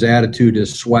 his attitude,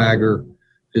 his swagger,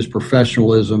 his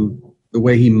professionalism, the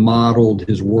way he modeled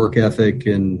his work ethic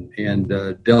and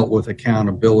dealt with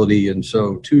accountability. And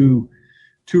so two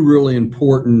really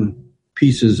important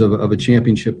pieces of a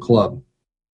championship club.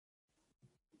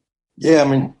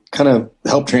 Yeah, kind of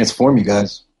helped transform you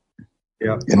guys.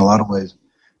 Yeah, in a lot of ways.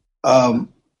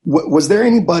 Was there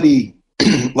anybody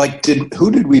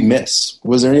who did we miss?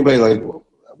 Was there anybody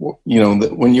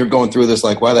when you're going through this,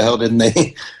 why the hell didn't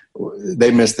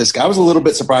they miss this guy? I was a little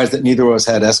bit surprised that neither of us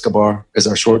had Escobar as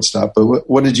our shortstop, but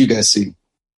what did you guys see?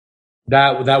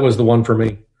 That was the one for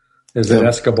me, is that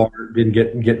Escobar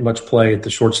didn't get much play at the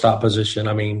shortstop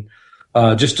position.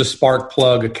 Just a spark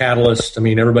plug, a catalyst.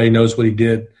 Everybody knows what he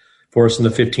did for us in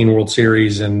the 15 World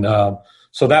Series. And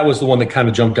so that was the one that kind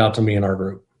of jumped out to me in our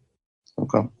group.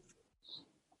 Okay.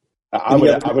 I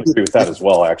would agree with that as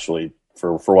well, actually,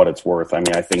 for what it's worth.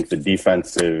 I think the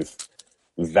defensive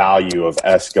value of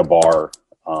Escobar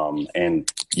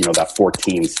and, that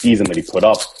 14 season that he put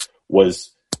up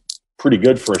was pretty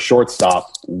good for a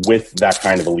shortstop with that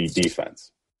kind of elite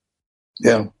defense.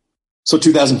 Yeah. So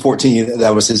 2014,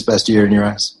 that was his best year in your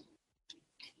eyes?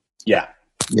 Yeah.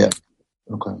 Yeah.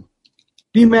 Okay.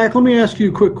 D-Mac, let me ask you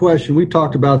a quick question. We've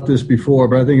talked about this before,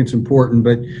 but I think it's important.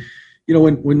 But,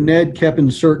 when Ned kept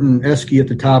inserting Esky at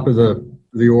the top of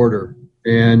the order,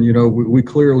 and, we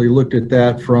clearly looked at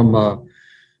that from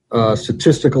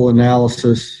statistical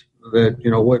analysis that,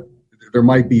 what there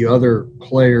might be other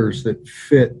players that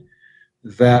fit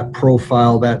that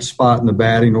profile, that spot in the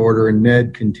batting order, and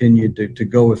Ned continued to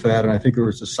go with that. And I think there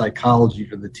was a psychology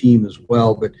to the team as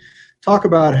well. But talk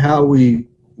about how we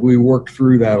worked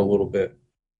through that a little bit.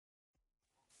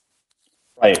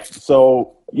 Right.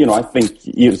 So, I think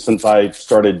since I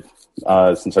started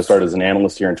as an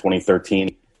analyst here in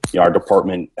 2013, our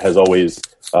department has always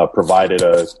provided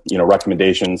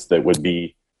recommendations that would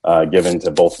be given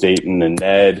to both Dayton and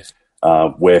Ned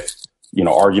with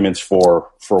arguments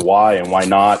for why and why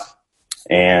not.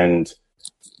 And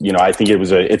I think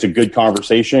it's a good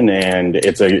conversation, and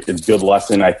it's a good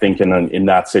lesson, I think, in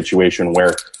that situation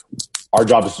where our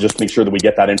job is to just make sure that we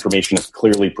get that information as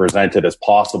clearly presented as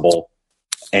possible,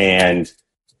 and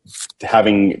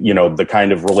having the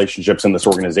kind of relationships in this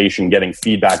organization, getting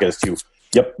feedback as to,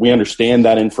 yep, we understand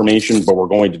that information, but we're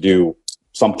going to do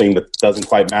something that doesn't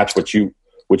quite match what you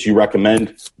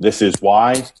recommend. This is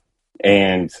why,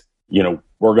 and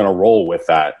we're going to roll with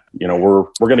that. We're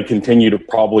going to continue to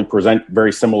probably present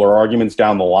very similar arguments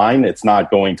down the line. It's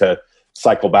not going to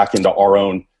cycle back into our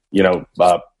own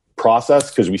process,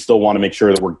 because we still want to make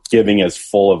sure that we're giving as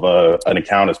full of an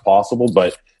account as possible.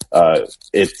 But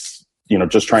it's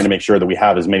just trying to make sure that we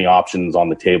have as many options on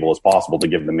the table as possible to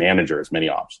give the manager as many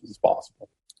options as possible.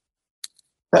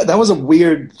 That was a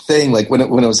weird thing, like when it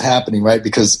was happening, right?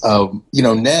 Because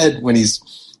Ned, when he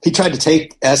tried to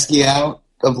take Eske out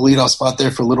of the leadoff spot there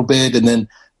for a little bit, and then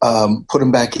put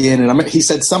him back in, and he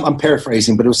said I'm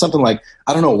paraphrasing, but it was something like,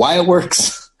 I don't know why it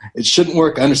works. It shouldn't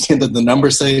work. I understand that the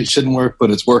numbers say it shouldn't work,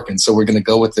 but it's working, so we're going to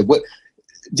go with it.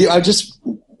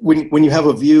 When you have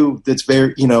a view that's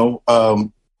very,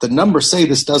 the numbers say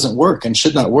this doesn't work and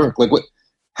should not work. Like,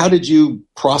 how did you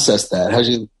process that?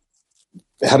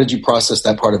 How did you process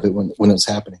that part of it when it was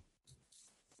happening?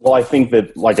 Well, I think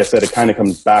that, like I said, it kind of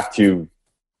comes back to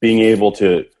being able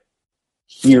to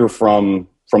hear from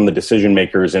the decision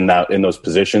makers in those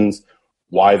positions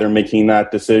why they're making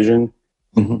that decision.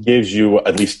 Mm-hmm. Gives you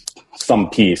at least some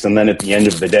peace. And then at the end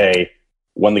of the day,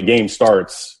 when the game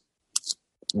starts,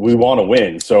 we want to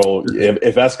win. So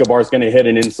if Escobar is going to hit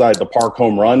an inside the park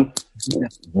home run,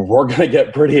 we're going to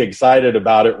get pretty excited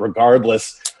about it,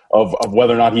 regardless of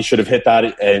whether or not he should have hit that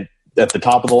at the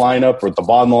top of the lineup or at the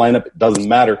bottom of the lineup. It doesn't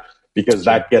matter, because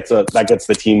that gets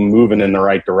the team moving in the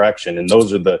right direction. And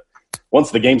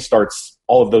once the game starts,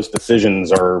 all of those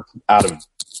decisions are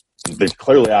they're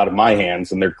clearly out of my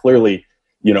hands, and they're clearly,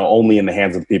 only in the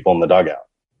hands of the people in the dugout.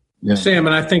 Yeah. Sam,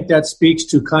 and I think that speaks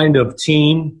to kind of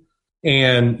team.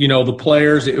 And, the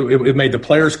players, it made the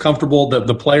players comfortable.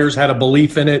 The players had a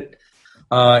belief in it.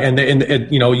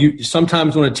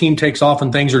 Sometimes when a team takes off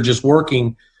and things are just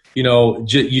working, you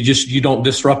don't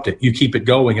disrupt it. You keep it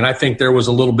going. And I think there was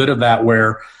a little bit of that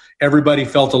where everybody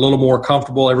felt a little more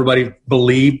comfortable. Everybody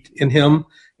believed in him,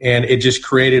 and it just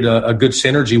created a good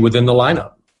synergy within the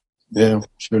lineup. Yeah,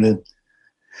 sure did.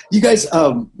 You guys,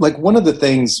 one of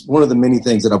the many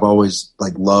things that I've always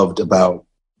loved about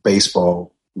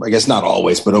baseball, I guess not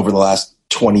always, but over the last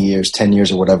 20 years, 10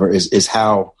 years or whatever, is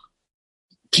how,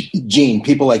 Gene,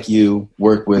 people like you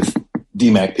work with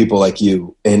DMAC, people like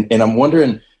you. And I'm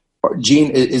wondering,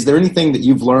 Gene, is there anything that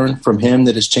you've learned from him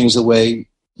that has changed the way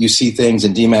you see things?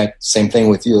 And DMAC, same thing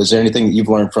with you. Is there anything that you've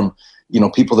learned from,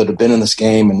 people that have been in this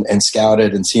game and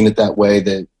scouted and seen it that way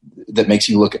that makes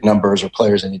you look at numbers or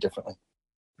players any differently?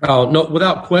 Oh, no,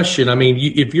 without question. I mean,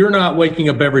 if you're not waking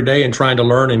up every day and trying to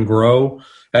learn and grow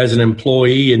as an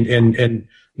employee and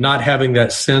not having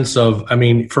that sense of,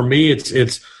 for me,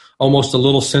 it's almost a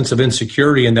little sense of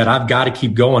insecurity in that I've got to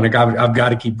keep going. I've got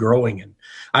to keep growing. And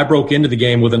I broke into the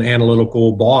game with an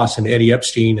analytical boss in Eddie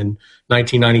Epstein in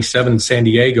 1997 in San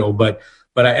Diego. But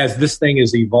as this thing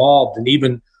has evolved, and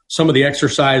even some of the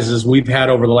exercises we've had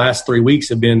over the last 3 weeks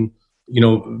have been,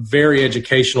 very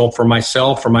educational for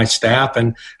myself, for my staff.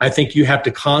 And I think you have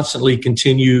to constantly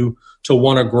continue to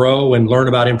want to grow and learn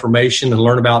about information and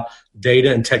learn about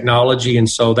data and technology. And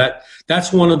so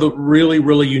that's one of the really,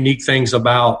 really unique things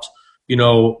about,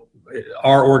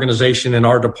 our organization and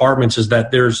our departments is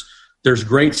that there's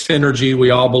great synergy. We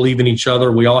all believe in each other.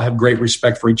 We all have great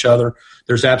respect for each other.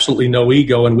 There's absolutely no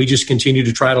ego, and we just continue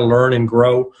to try to learn and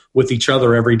grow with each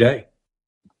other every day.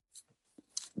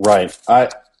 Right.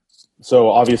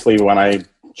 So obviously when I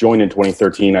joined in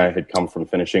 2013, I had come from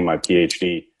finishing my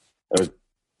PhD. It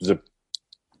was a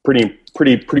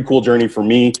pretty cool journey for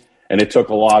me, and it took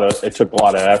a lot of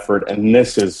effort. And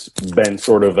this has been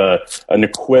sort of an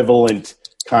equivalent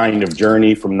kind of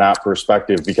journey from that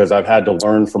perspective, because I've had to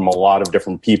learn from a lot of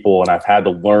different people, and I've had to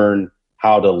learn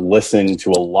how to listen to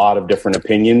a lot of different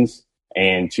opinions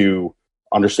and to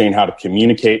understand how to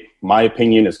communicate my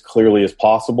opinion as clearly as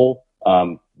possible,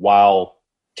 while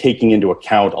taking into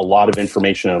account a lot of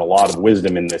information and a lot of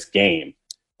wisdom in this game.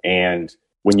 And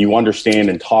when you understand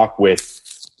and talk with,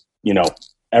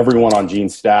 everyone on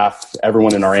Gene's staff,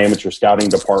 everyone in our amateur scouting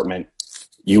department,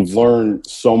 you learn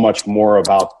so much more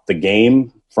about the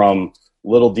game from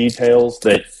little details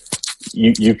that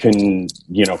you can,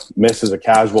 miss as a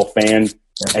casual fan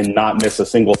and not miss a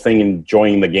single thing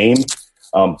enjoying the game.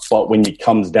 But when it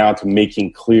comes down to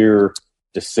making clear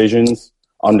decisions,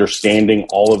 understanding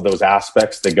all of those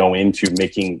aspects that go into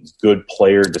making good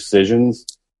player decisions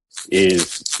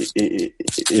is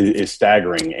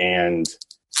staggering. And,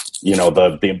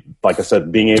 like I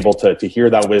said, being able to hear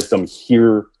that wisdom,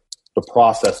 hear the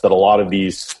process that a lot of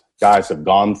these guys have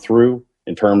gone through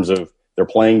in terms of their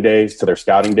playing days to their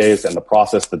scouting days and the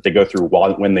process that they go through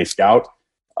when they scout,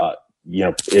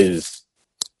 is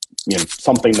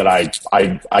something that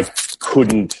I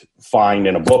couldn't find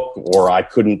in a book, or I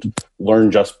couldn't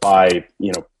learn just by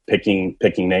picking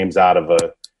names out of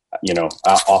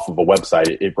off of a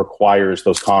website. It requires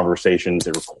those conversations.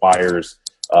 It requires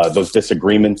those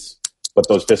disagreements, but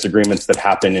those disagreements that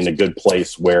happen in a good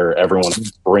place where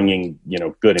everyone's bringing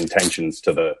good intentions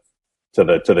to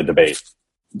the debate.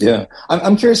 Yeah,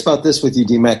 I'm curious about this with you,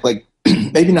 DMAC. Like,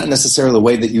 maybe not necessarily the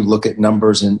way that you look at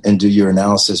numbers and do your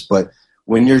analysis, but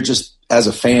when you're just as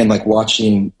a fan, like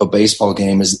watching a baseball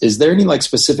game, is there any like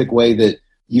specific way that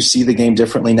you see the game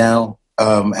differently now,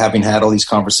 having had all these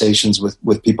conversations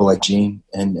with people like Gene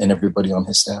and everybody on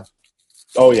his staff?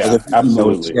 Oh yeah,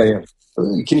 absolutely. Yeah.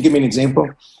 Can you give me an example?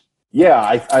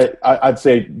 Yeah, I'd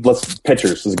say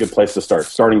pitchers is a good place to start.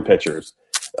 Starting pitchers,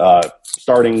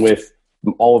 starting with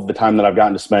all of the time that I've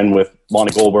gotten to spend with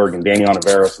Lonnie Goldberg and Danny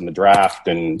Ontiveros in the draft,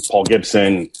 and Paul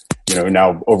Gibson, who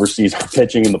now oversees our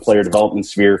pitching in the player development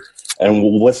sphere, and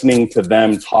listening to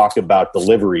them talk about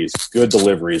deliveries, good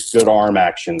arm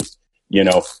actions,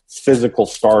 physical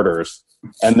starters,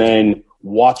 and then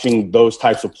watching those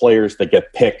types of players that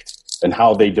get picked and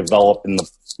how they develop in the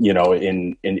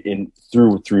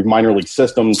through minor league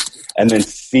systems, and then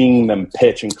seeing them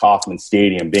pitch in Kauffman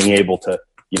Stadium, being able to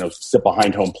sit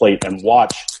behind home plate and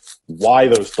watch why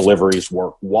those deliveries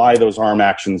work, why those arm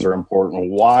actions are important,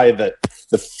 why the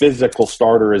physical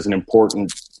starter is an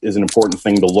important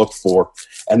thing to look for,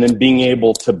 and then being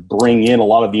able to bring in a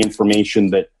lot of the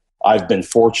information that I've been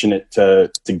fortunate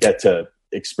to get to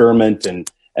experiment and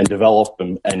develop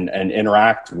and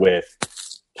interact with.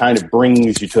 Kind of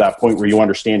brings you to that point where you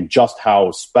understand just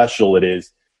how special it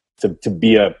is to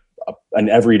be an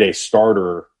everyday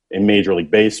starter in Major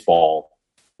League Baseball.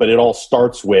 But it all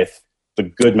starts with the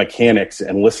good mechanics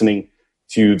and listening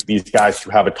to these guys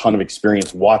who have a ton of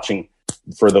experience watching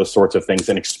for those sorts of things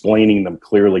and explaining them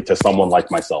clearly to someone like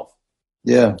myself.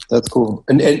 Yeah, that's cool.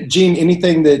 And Gene,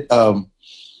 anything that I don't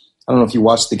know if you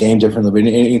watched the game differently, but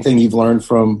anything you've learned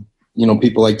from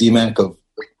people like DMAC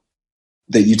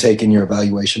that you take in your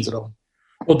evaluations at all?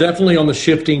 Well, definitely on the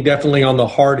shifting, definitely on the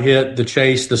hard hit, the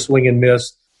chase, the swing and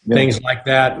miss, things like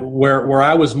that. Where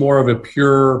I was more of a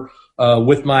pure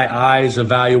with my eyes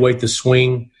evaluate the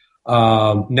swing.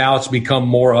 Now it's become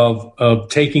more of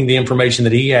taking the information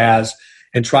that he has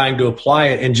and trying to apply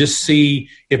it and just see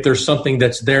if there's something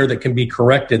that's there that can be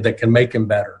corrected that can make him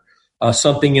better.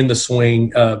 Something in the swing,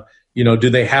 do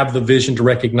they have the vision to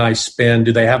recognize spin?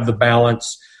 Do they have the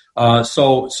balance?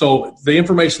 So the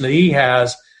information that he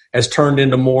has turned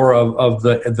into more of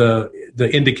the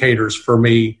indicators for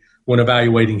me when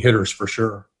evaluating hitters for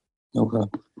sure. Okay.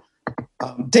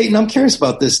 Dayton, I'm curious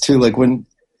about this too. Like when,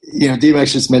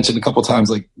 DMAX just mentioned a couple times,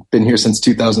 like been here since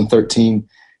 2013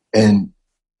 and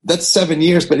that's 7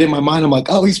 years. But in my mind, I'm like,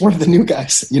 oh, he's one of the new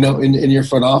guys, in your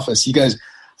front office. You guys,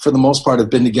 for the most part,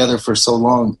 have been together for so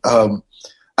long.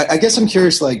 I guess I'm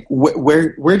curious, like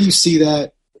where do you see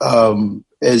that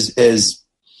as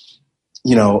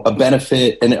a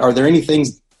benefit? And are there any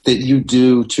things that you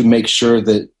do to make sure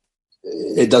that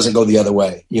it doesn't go the other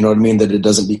way? You know what I mean? That it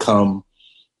doesn't become,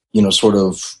 sort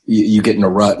of you get in a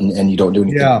rut and you don't do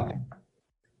anything. Yeah.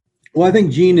 Well, I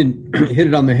think Gene hit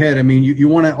it on the head. I mean, you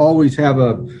want to always have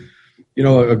a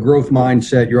growth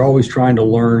mindset. You're always trying to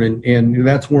learn. And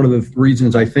that's one of the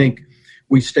reasons I think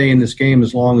we stay in this game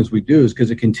as long as we do, is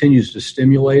because it continues to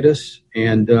stimulate us.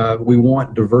 And we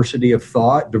want diversity of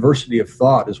thought. Diversity of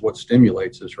thought is what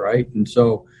stimulates us, right? And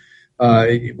so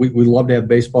we love to have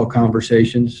baseball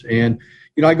conversations. And,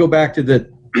 I go back to the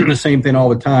same thing all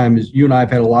the time. Is you and I have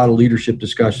had a lot of leadership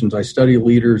discussions. I study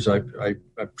leaders. I'm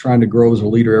trying to grow as a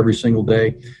leader every single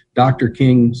day. Dr.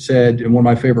 King said, and one of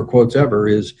my favorite quotes ever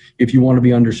is, if you want to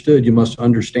be understood, you must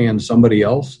understand somebody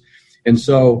else. And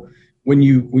so when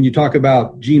you talk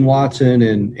about Gene Watson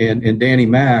and Danny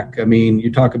Mack, I mean,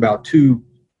 you talk about two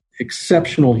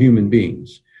exceptional human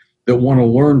beings that want to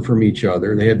learn from each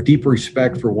other. They have deep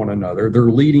respect for one another. They're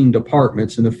leading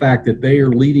departments, and the fact that they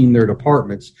are leading their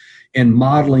departments and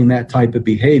modeling that type of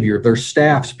behavior, their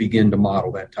staffs begin to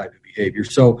model that type of behavior.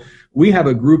 So we have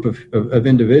a group of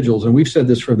individuals, and we've said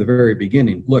this from the very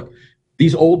beginning. Look,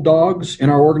 these old dogs in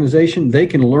our organization, they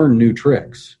can learn new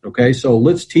tricks. Okay, so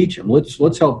let's teach them.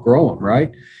 Let's help grow them,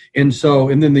 right? And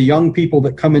then the young people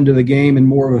that come into the game and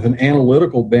more of an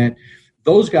analytical bent,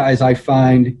 those guys, I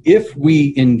find, if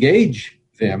we engage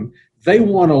them, they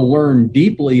want to learn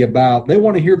deeply about, they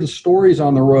want to hear the stories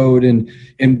on the road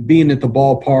and being at the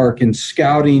ballpark and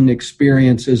scouting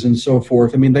experiences and so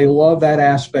forth. I mean, they love that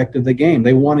aspect of the game.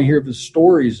 They want to hear the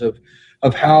stories of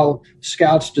how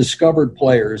scouts discovered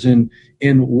players and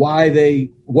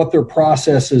what their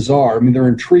processes are. I mean, they're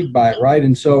intrigued by it, right?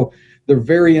 And so they're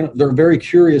very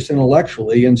curious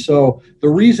intellectually. And so the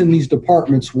reason these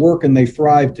departments work and they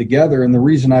thrive together, and the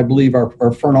reason I believe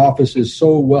our front office is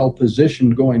so well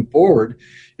positioned going forward,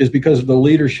 is because of the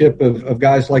leadership of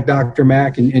guys like Dr.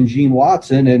 Mack and Gene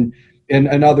Watson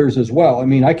and others as well. I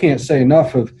mean, I can't say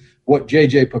enough of what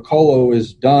J.J. Piccolo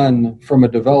has done from a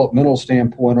developmental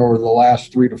standpoint over the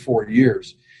last 3 to 4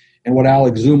 years, and what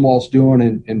Alex Zumwalt's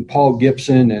doing and Paul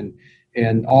Gibson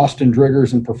and Austin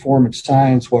Driggers in performance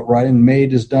science, what Ryan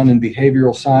Maid has done in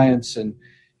behavioral science, and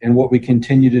what we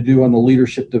continue to do on the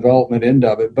leadership development end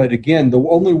of it. But again, the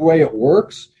only way it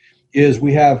works is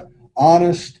we have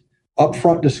honest,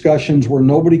 upfront discussions where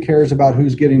nobody cares about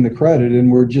who's getting the credit, and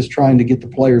we're just trying to get the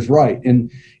players right. And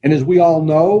as we all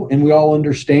know and we all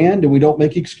understand, and we don't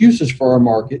make excuses for our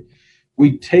market,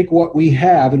 we take what we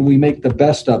have and we make the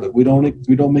best of it. We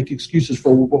don't make excuses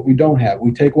for what we don't have.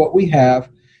 We take what we have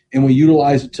and we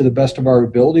utilize it to the best of our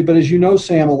ability. But as you know,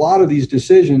 Sam, a lot of these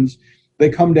decisions, they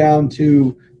come down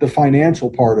to the financial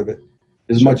part of it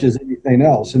as much as anything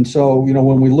else. And so,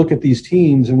 when we look at these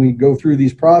teams and we go through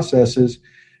these processes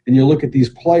and you look at these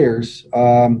players,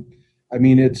 I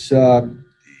mean, it's a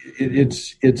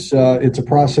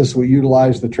process we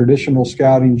utilize the traditional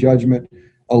scouting judgment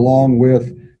along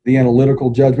with the analytical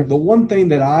judgment. The one thing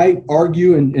that I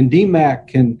argue, and DMAC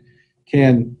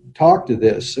can talk to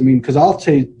this. I mean, because I'll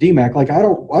say, DMAC, like I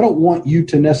don't want you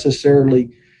to necessarily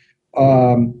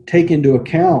take into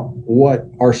account what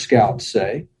our scouts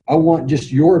say. I want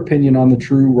just your opinion on the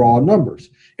true raw numbers.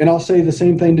 And I'll say the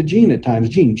same thing to Gene at times.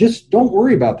 Gene, just don't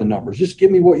worry about the numbers. Just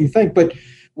give me what you think. But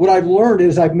what I've learned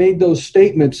is I've made those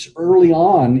statements early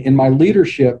on in my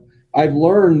leadership. I've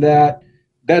learned that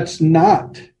that's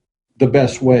not the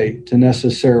best way to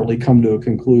necessarily come to a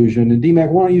conclusion. And DMAC,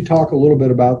 why don't you talk a little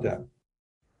bit about that?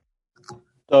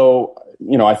 So,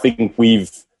 I think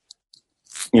we've,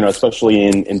 especially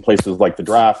in places like the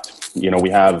draft, we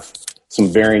have some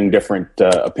varying different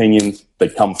opinions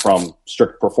that come from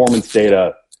strict performance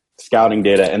data, scouting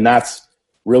data, and that's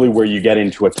really where you get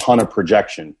into a ton of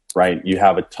projection, right? You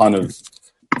have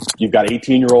you've got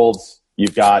 18-year-olds,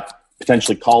 you've got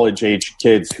potentially college-age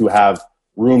kids who have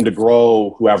room to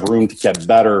grow, who have room to get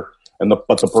better,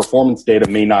 but the performance data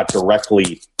may not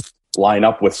directly line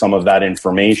up with some of that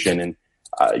information. And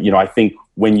I think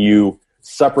when you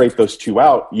separate those two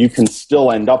out, you can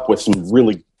still end up with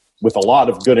with a lot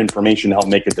of good information to help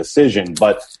make a decision.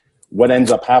 But what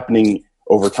ends up happening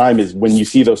over time is when you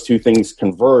see those two things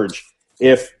converge,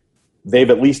 if they've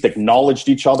at least acknowledged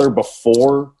each other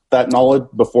before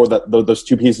those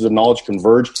two pieces of knowledge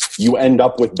converge, you end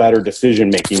up with better decision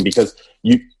making, because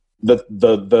the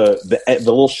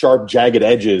little sharp, jagged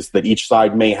edges that each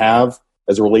side may have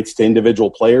as it relates to individual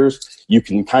players, you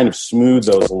can kind of smooth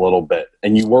those a little bit,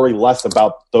 and you worry less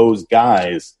about those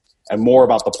guys and more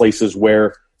about the places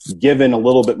where, given a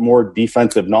little bit more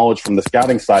defensive knowledge from the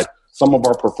scouting side, some of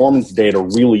our performance data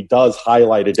really does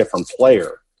highlight a different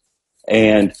player.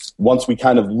 And once we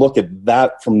kind of look at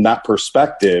that from that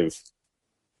perspective,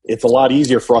 it's a lot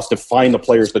easier for us to find the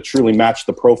players that truly match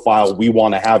the profile we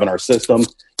want to have in our system,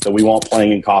 that we want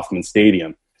playing in Kauffman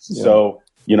Stadium. Yeah. So,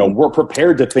 we're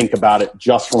prepared to think about it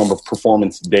just from a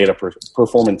performance data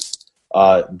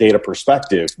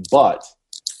perspective, but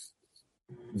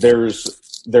there's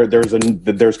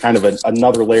kind of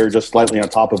another layer just slightly on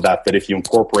top of that if you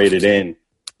incorporate it in,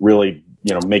 really,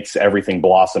 makes everything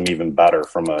blossom even better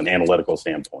from an analytical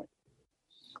standpoint.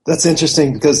 That's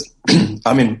interesting because,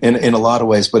 I mean, in a lot of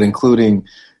ways, but including,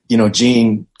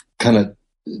 Gene kind of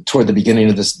toward the beginning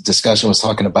of this discussion was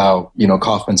talking about,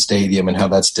 Kauffman Stadium and how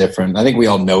that's different. I think we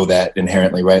all know that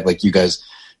inherently, right? Like you guys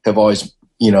have always,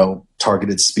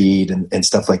 targeted speed and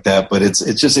stuff like that. But it's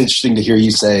just interesting to hear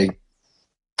you say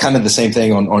kind of the same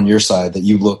thing on your side, that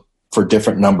you look for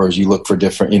different numbers. You look for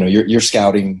different, you're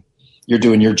scouting, you're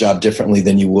doing your job differently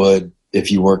than you would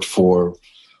if you worked for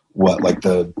like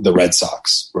the Red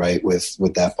Sox, right?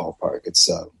 With that ballpark, it's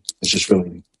just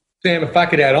really. Sam, if I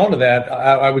could add on to that,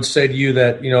 I would say to you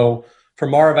that,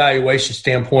 from our evaluation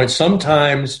standpoint,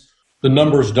 sometimes the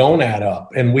numbers don't add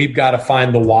up, and we've got to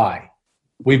find the why.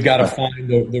 We've got to find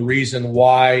the reason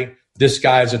why this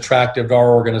guy is attractive to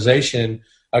our organization.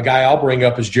 A guy I'll bring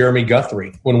up is Jeremy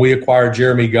Guthrie. When we acquired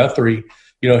Jeremy Guthrie,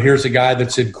 here's a guy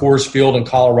that's in Coors Field in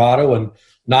Colorado and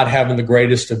not having the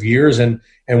greatest of years. And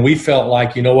we felt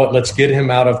like, let's get him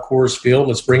out of Coors Field.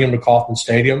 Let's bring him to Kauffman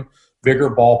Stadium, bigger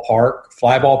ballpark,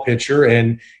 fly ball pitcher,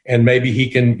 and maybe he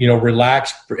can,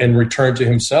 relax and return to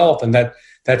himself. And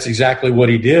that's exactly what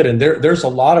he did. And there's a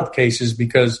lot of cases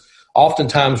because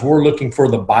oftentimes we're looking for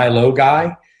the buy low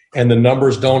guy and the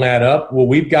numbers don't add up. Well,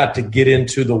 we've got to get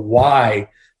into the why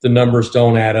the numbers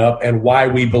don't add up and why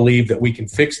we believe that we can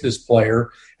fix this player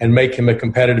and make him a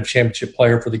competitive championship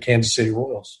player for the Kansas City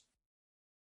Royals.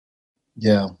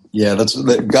 Yeah.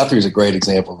 Guthrie's a great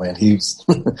example, man. He's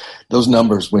those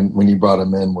numbers when you brought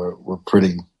him in were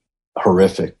pretty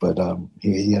horrific, but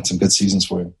he had some good seasons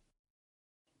for him.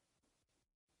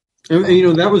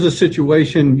 And, that was a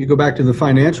situation, you go back to the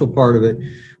financial part of it,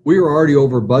 we were already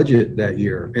over budget that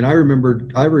year. And I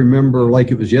remember like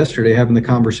it was yesterday having the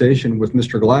conversation with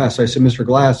Mr. Glass. I said, Mr.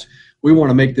 Glass, we want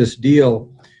to make this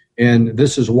deal, and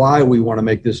this is why we want to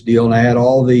make this deal. And I had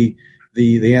all the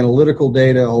analytical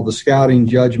data, all the scouting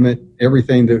judgment,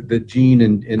 everything that Gene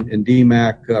and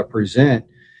DMAC present.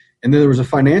 And then there was a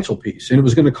financial piece, and it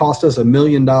was going to cost us $1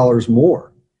 million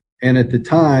more. And at the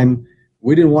time,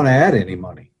 we didn't want to add any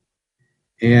money.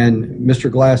 And Mr.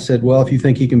 Glass said, well, if you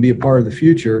think he can be a part of the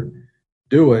future,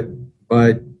 do it.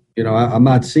 But, I'm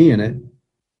not seeing it.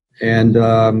 And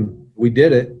we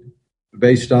did it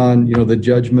based on, the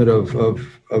judgment of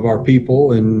our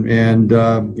people. And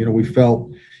we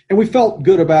felt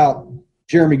good about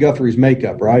Jeremy Guthrie's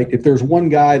makeup, right? If there's one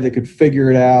guy that could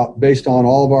figure it out based on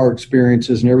all of our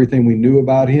experiences and everything we knew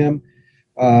about him,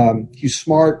 he's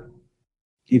smart.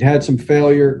 He'd had some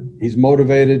failure. He's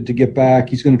motivated to get back.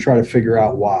 He's going to try to figure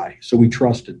out why. So we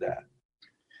trusted that.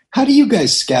 How do you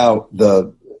guys scout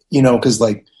because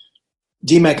like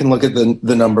DMAC can look at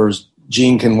the numbers,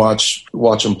 Gene can watch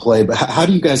them play, but how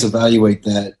do you guys evaluate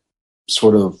that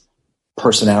sort of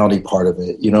personality part of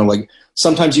it? Like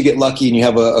sometimes you get lucky and you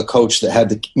have a coach that had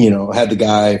the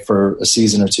guy for a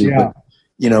season or two. Yeah.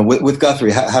 But with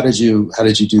Guthrie, how did you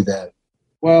do that?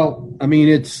 Well, I mean,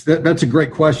 that's a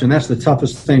great question. That's the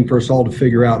toughest thing for us all to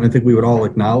figure out, and I think we would all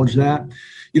acknowledge that.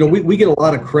 We get a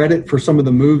lot of credit for some of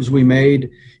the moves we made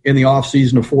in the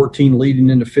offseason of 14 leading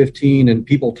into 15, and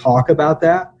people talk about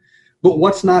that. But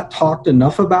what's not talked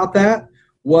enough about that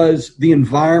was the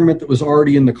environment that was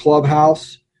already in the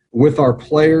clubhouse with our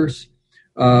players,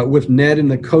 with Ned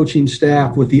and the coaching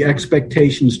staff, with the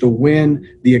expectations to win,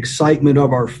 the excitement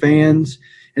of our fans.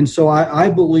 And so I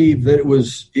believe that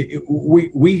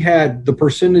we had the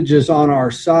percentages on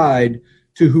our side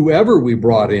to whoever we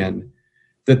brought in,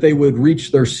 that they would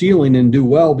reach their ceiling and do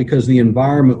well because the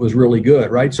environment was really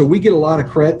good, right? So we get a lot of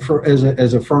credit for as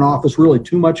a front office, really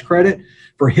too much credit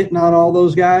for hitting on all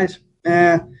those guys.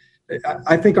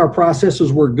 I think our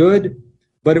processes were good,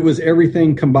 but it was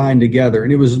everything combined together.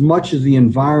 And it was as much as the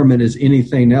environment as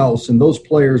anything else. And those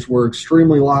players were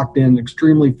extremely locked in,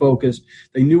 extremely focused.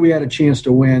 They knew we had a chance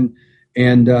to win,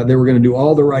 and they were going to do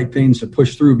all the right things to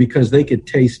push through because they could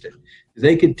taste it.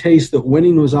 They could taste that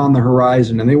winning was on the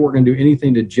horizon, and they weren't going to do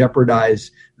anything to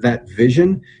jeopardize that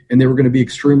vision, and they were going to be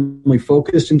extremely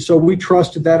focused. And so we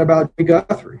trusted that about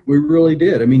Guthrie. We really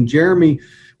did. I mean, Jeremy,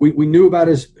 we knew about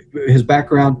his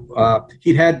background.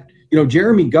 He'd had,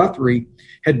 Jeremy Guthrie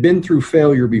had been through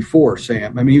failure before,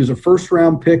 Sam. I mean, he was a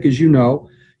first-round pick, as you know.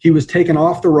 He was taken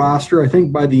off the roster, I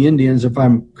think, by the Indians, if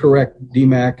I'm correct,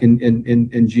 DMAC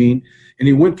and Gene. And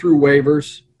he went through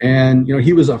waivers, and,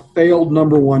 he was a failed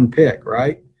number one pick,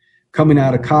 right, coming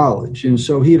out of college. And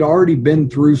so he had already been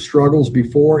through struggles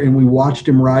before, and we watched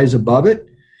him rise above it,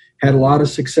 had a lot of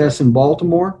success in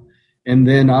Baltimore. And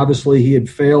then, obviously, he had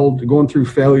failed, going through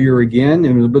failure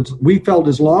again. But we felt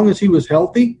as long as he was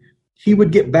healthy, he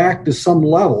would get back to some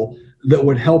level that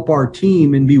would help our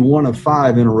team and be one of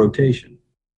five in a rotation.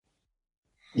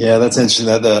 Yeah, that's interesting.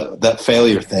 That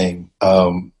failure thing,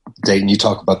 Dayton, you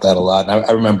talk about that a lot. And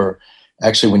I remember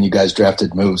actually when you guys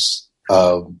drafted Moose,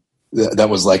 that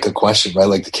was like a question, right?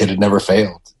 Like the kid had never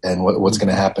failed, and what's going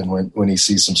to happen when he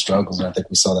sees some struggles? And I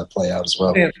think we saw that play out as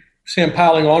well. Sam,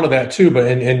 piling onto that too,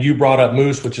 and you brought up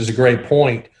Moose, which is a great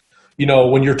point.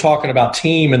 When you're talking about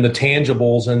team and the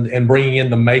tangibles and bringing in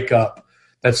the makeup,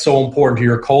 that's so important to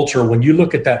your culture. When you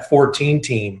look at that 14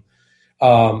 team,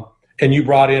 and and we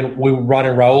brought in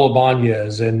Raul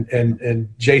Ibanez and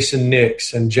Jason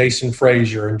Nix and Jason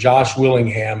Frazier and Josh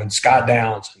Willingham and Scott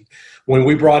Downs. When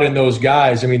we brought in those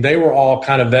guys, I mean, they were all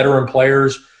kind of veteran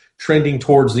players trending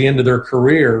towards the end of their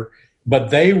career,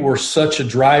 but they were such a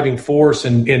driving force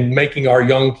in making our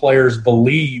young players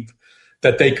believe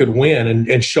that they could win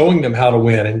and showing them how to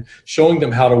win and showing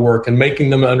them how to work and making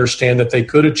them understand that they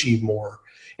could achieve more.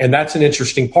 And that's an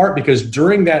interesting part, because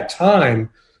during that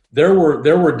time, there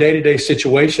were day-to-day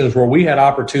situations where we had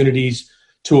opportunities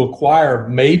to acquire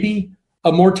maybe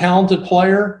a more talented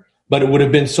player, but it would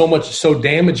have been so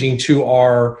damaging to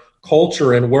our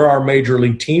culture and where our major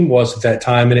league team was at that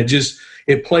time. And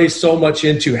it plays so much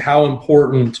into how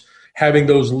important having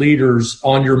those leaders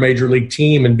on your major league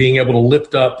team and being able to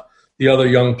lift up the other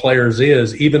young players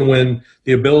is, even when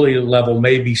the ability level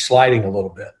may be sliding a little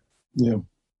bit.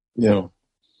 Yeah.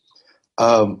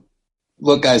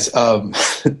 Look, guys,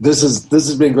 this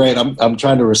has been great. I'm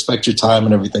trying to respect your time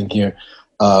and everything here,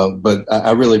 but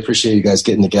I really appreciate you guys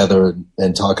getting together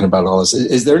and talking about all this.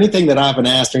 Is there anything that I haven't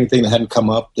asked or anything that hadn't come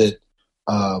up that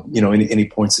any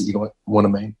points that you don't want to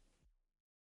make?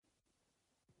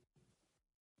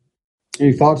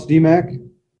 Any thoughts, D-Mac?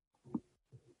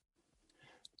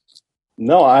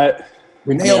 No,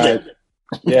 we nailed it.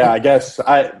 Yeah, I guess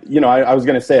I was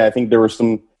going to say, I think there were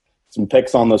some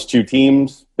picks on those two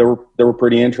teams that were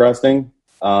pretty interesting.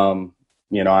 I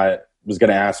was going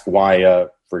to ask why,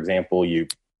 for example, you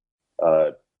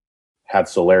had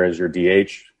Soler as your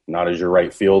DH, not as your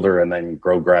right fielder, and then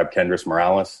grab Kendrys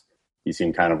Morales. He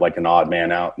seemed kind of like an odd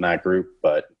man out in that group,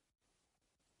 but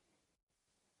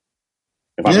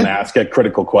if I'm going to ask a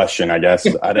critical question, I guess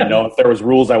I didn't know if there was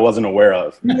rules I wasn't aware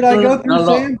of. See what I go through,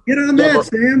 Sam? Get on that,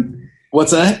 Sam.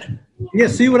 What's that? Yeah,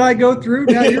 see what I go through?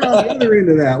 Now you're on the other end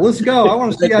of that. Let's go. I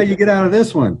want to see how you get out of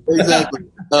this one. Exactly.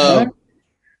 I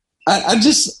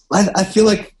feel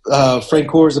like Frank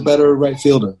Gore is a better right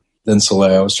fielder than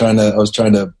Soler. I was trying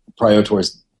to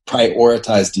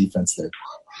prioritize defense there.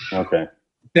 Okay.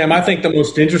 Sam, I think the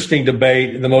most interesting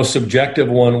debate, the most subjective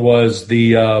one, was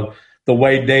the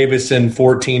Wade Davis in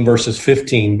 14 versus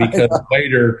 15, because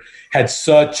Wader had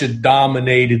such a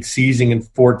dominated season in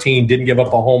 14, didn't give up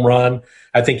a home run.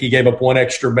 I think he gave up one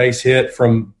extra base hit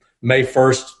from May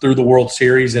 1st through the World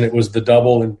Series, and it was the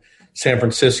double in San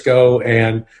Francisco.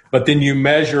 But then you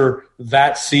measure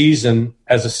that season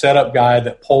as a setup guy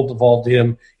that pole vaulted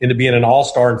him into being an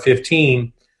all-star in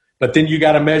 15. But then you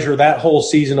got to measure that whole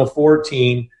season of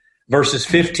 14 versus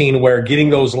 15, where getting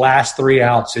those last three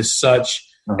outs is such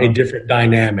a different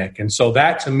dynamic. And so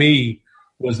that, to me,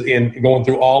 was in going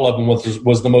through all of them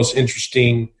was the most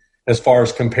interesting as far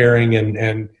as comparing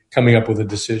and coming up with a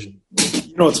decision.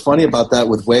 You know what's funny about that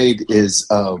with Wade is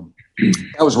that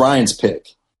was Ryan's pick.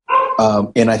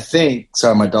 And I think –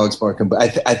 sorry, my dog's barking.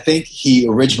 But I think he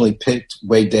originally picked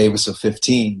Wade Davis of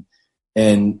 15.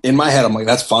 And in my head, I'm like,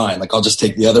 that's fine. Like, I'll just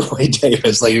take the other Wade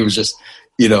Davis. Like, it was just,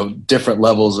 different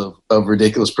levels of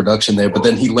ridiculous production there. But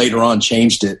then he later on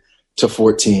changed it to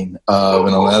 14. And I'm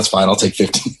like, that's fine. I'll take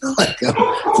 15. Like,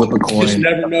 flip a coin. You just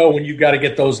never know when you've got to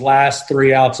get those last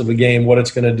three outs of a game, what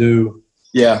it's going to do.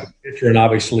 Yeah. And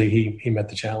obviously he met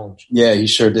the challenge. Yeah, he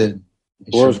sure did.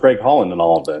 Where's Greg Holland in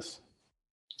all of this?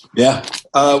 Yeah.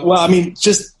 Well, I mean,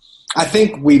 I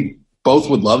think we both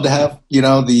would love to have,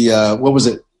 what was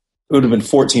it? It would have been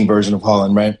 14 version of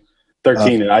Holland, right?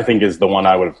 13, I think, is the one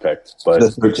I would have picked. But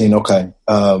the 13, okay.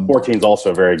 14 is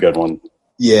also a very good one.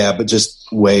 Yeah, but just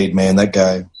Wade, man, that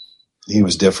guy, he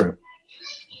was different.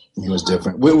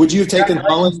 Would you have taken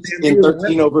Holland in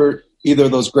 13 over either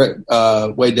of those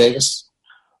Wade Davis?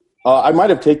 I might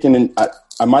have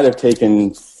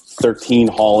taken 13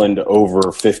 Holland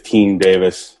over 15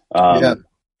 Davis.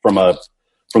 From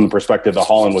the perspective that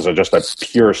Holland was just a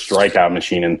pure strikeout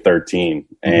machine in 13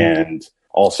 and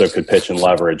also could pitch and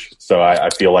leverage. So I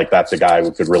feel like that's a guy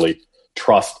we could really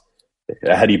trust.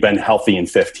 Had he been healthy in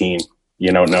 15,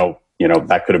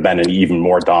 that could have been an even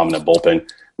more dominant bullpen.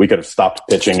 We could have stopped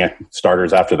pitching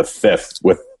starters after the fifth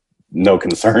with no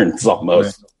concerns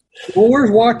almost. Well,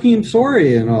 where's Joaquin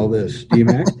Soria in all this,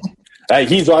 D-Mac?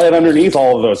 He's right underneath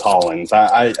all of those Hollands.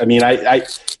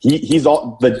 He's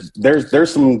all.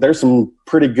 There's some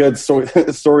pretty good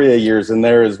Soria years in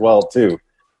there as well too.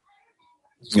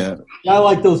 Yeah, I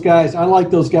like those guys. I like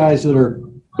those guys that are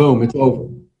boom. It's over.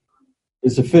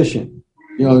 It's efficient.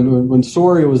 When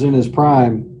Soria was in his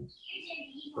prime,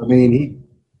 I mean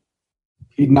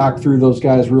he'd knock through those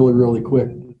guys really, really quick.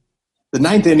 The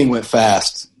ninth inning went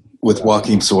fast with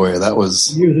Joaquin Soria. He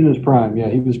was in his prime. Yeah,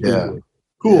 he was pretty good.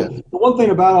 Cool. Yeah. The one thing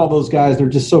about all those guys, they're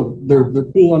just they're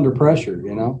cool under pressure,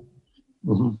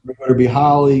 Whether it be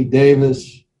Holly,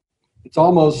 Davis, it's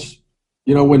almost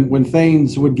when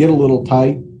things would get a little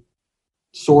tight,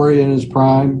 Soria in his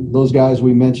prime, those guys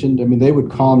we mentioned, I mean, they would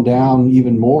calm down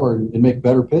even more and make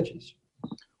better pitches.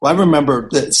 Well, I remember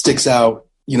that sticks out,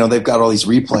 they've got all these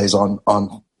replays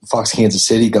on Fox Kansas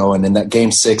City going, in that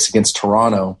Game 6 against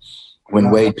Toronto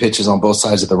when Wade pitches on both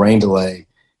sides of the rain delay.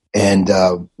 And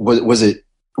was it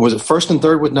first and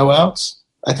third with no outs,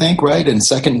 I think, right? And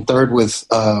second and third with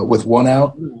one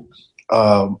out.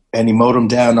 And he mowed him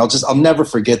down. I'll never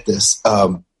forget this.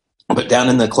 But down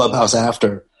in the clubhouse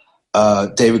after,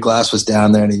 David Glass was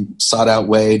down there and he sought out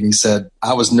Wade and he said,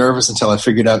 "I was nervous until I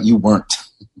figured out you weren't."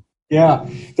 Yeah,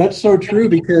 that's so true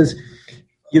because,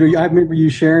 I remember you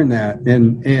sharing that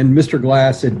and Mr.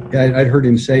 Glass I'd heard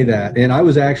him say that. And I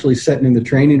was actually sitting in the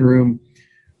training room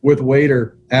with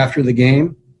Wader after the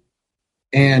game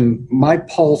and my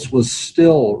pulse was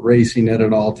still racing at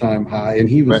an all-time high and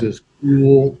he was as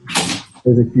cool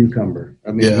as a cucumber.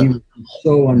 I mean, He was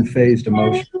so unfazed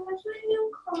emotion.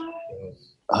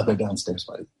 They're downstairs,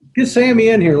 buddy. Get Sammy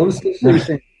in here. Let's see Sammy.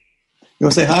 You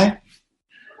want to say hi?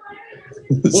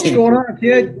 What's going on,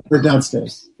 kid? They're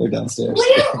downstairs. Where are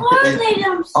they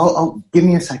downstairs? Oh, give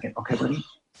me a second, okay, buddy?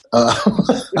 All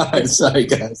right, sorry,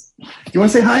 guys. You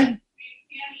want to say hi?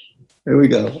 There we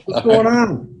go. What's going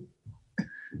on?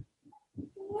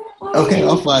 Okay,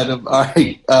 I'll find them. All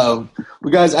right. Well,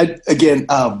 guys,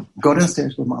 go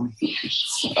downstairs with mommy.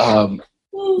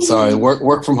 Sorry,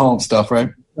 work from home stuff, right?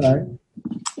 All right.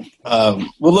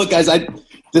 Well, look, guys,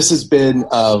 this has been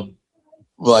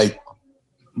like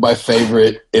my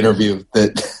favorite interview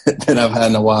that I've had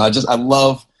in a while. I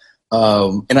love,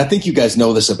 and I think you guys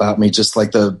know this about me, just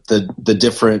like the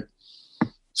different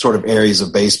sort of areas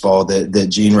of baseball that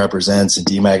Gene represents and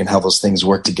DMAC and how those things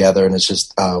work together. And it's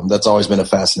just, that's always been a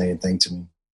fascinating thing to me.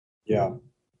 Yeah.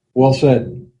 Well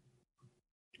said.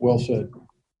 Well said.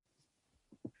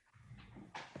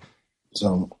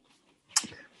 So,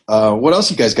 what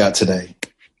else you guys got today?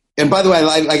 And by the way,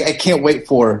 I can't wait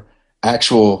for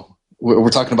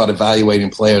we're talking about evaluating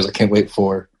players. I can't wait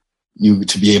for you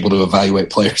to be able to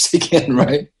evaluate players again,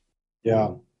 right? Yeah.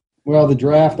 Well, the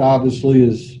draft obviously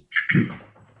is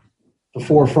the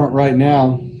forefront right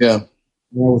now. Yeah.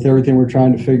 With everything we're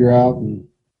trying to figure out, and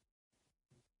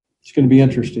it's going to be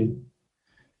interesting.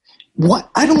 What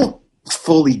I don't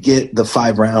fully get the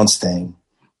 5 rounds thing.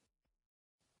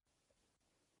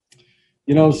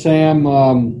 Sam,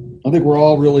 I think we're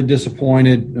all really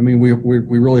disappointed. I mean, we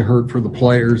really hurt for the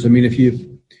players. I mean, if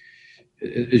you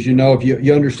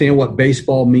understand what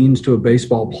baseball means to a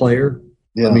baseball player,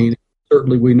 I mean,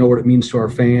 certainly we know what it means to our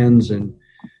fans and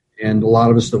a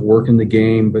lot of us that work in the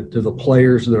game, but to the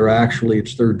players that are actually,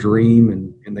 it's their dream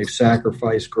and they've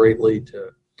sacrificed greatly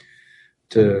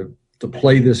to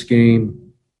play this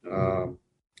game.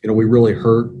 We really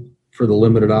hurt for the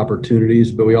limited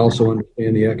opportunities, but we also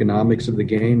understand the economics of the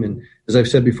game. And as I've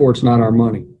said before, it's not our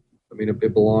money. I mean,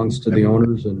 it belongs to the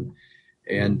owners and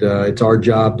it's our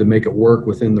job to make it work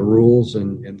within the rules.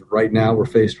 And right now we're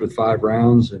faced with 5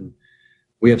 rounds and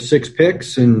we have 6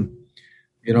 picks and,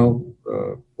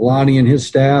 Lonnie and his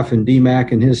staff and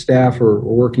DMAC and his staff are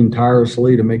working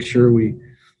tirelessly to make sure we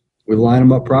line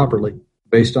them up properly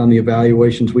based on the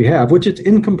evaluations we have, which it's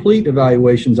incomplete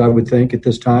evaluations, I would think, at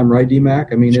this time, right,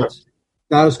 DMAC? I mean, sure. It's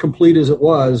not as complete as it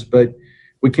was, but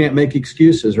we can't make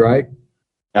excuses, right?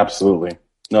 Absolutely.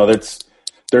 No,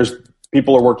 there's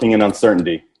people are working in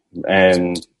uncertainty,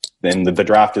 and the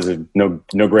draft is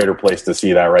no greater place to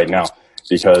see that right now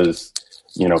because,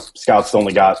 scouts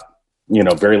only got,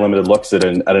 very limited looks at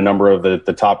a number of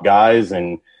the top guys,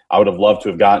 and I would have loved to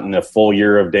have gotten a full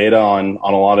year of data on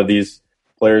a lot of these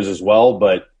players as well.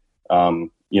 But,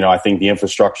 I think the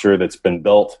infrastructure that's been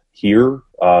built here,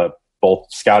 both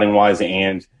scouting wise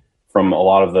and from a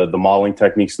lot of the modeling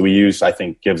techniques that we use, I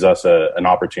think gives us an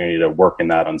opportunity to work in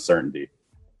that uncertainty.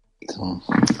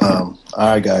 All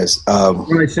right, guys. All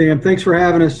right, Sam. Thanks for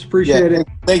having us. Appreciate it.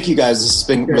 Thank you, guys. This has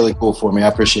been really cool for me. I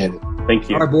appreciate it. Thank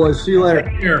you. All right, boys. See you later.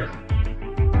 Here.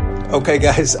 Okay,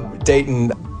 guys.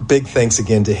 Dayton, big thanks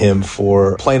again to him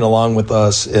for playing along with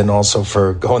us and also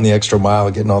for going the extra mile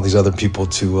and getting all these other people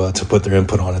to put their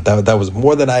input on it. That was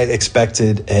more than I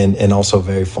expected and also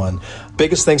very fun.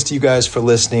 Biggest thanks to you guys for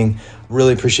listening.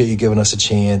 Really appreciate you giving us a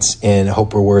chance and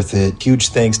hope we're worth it. Huge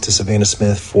thanks to Savannah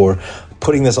Smith for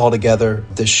putting this all together.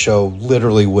 This show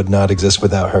literally would not exist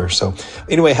without her. So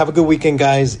anyway, have a good weekend,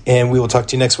 guys, and we will talk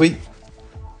to you next week.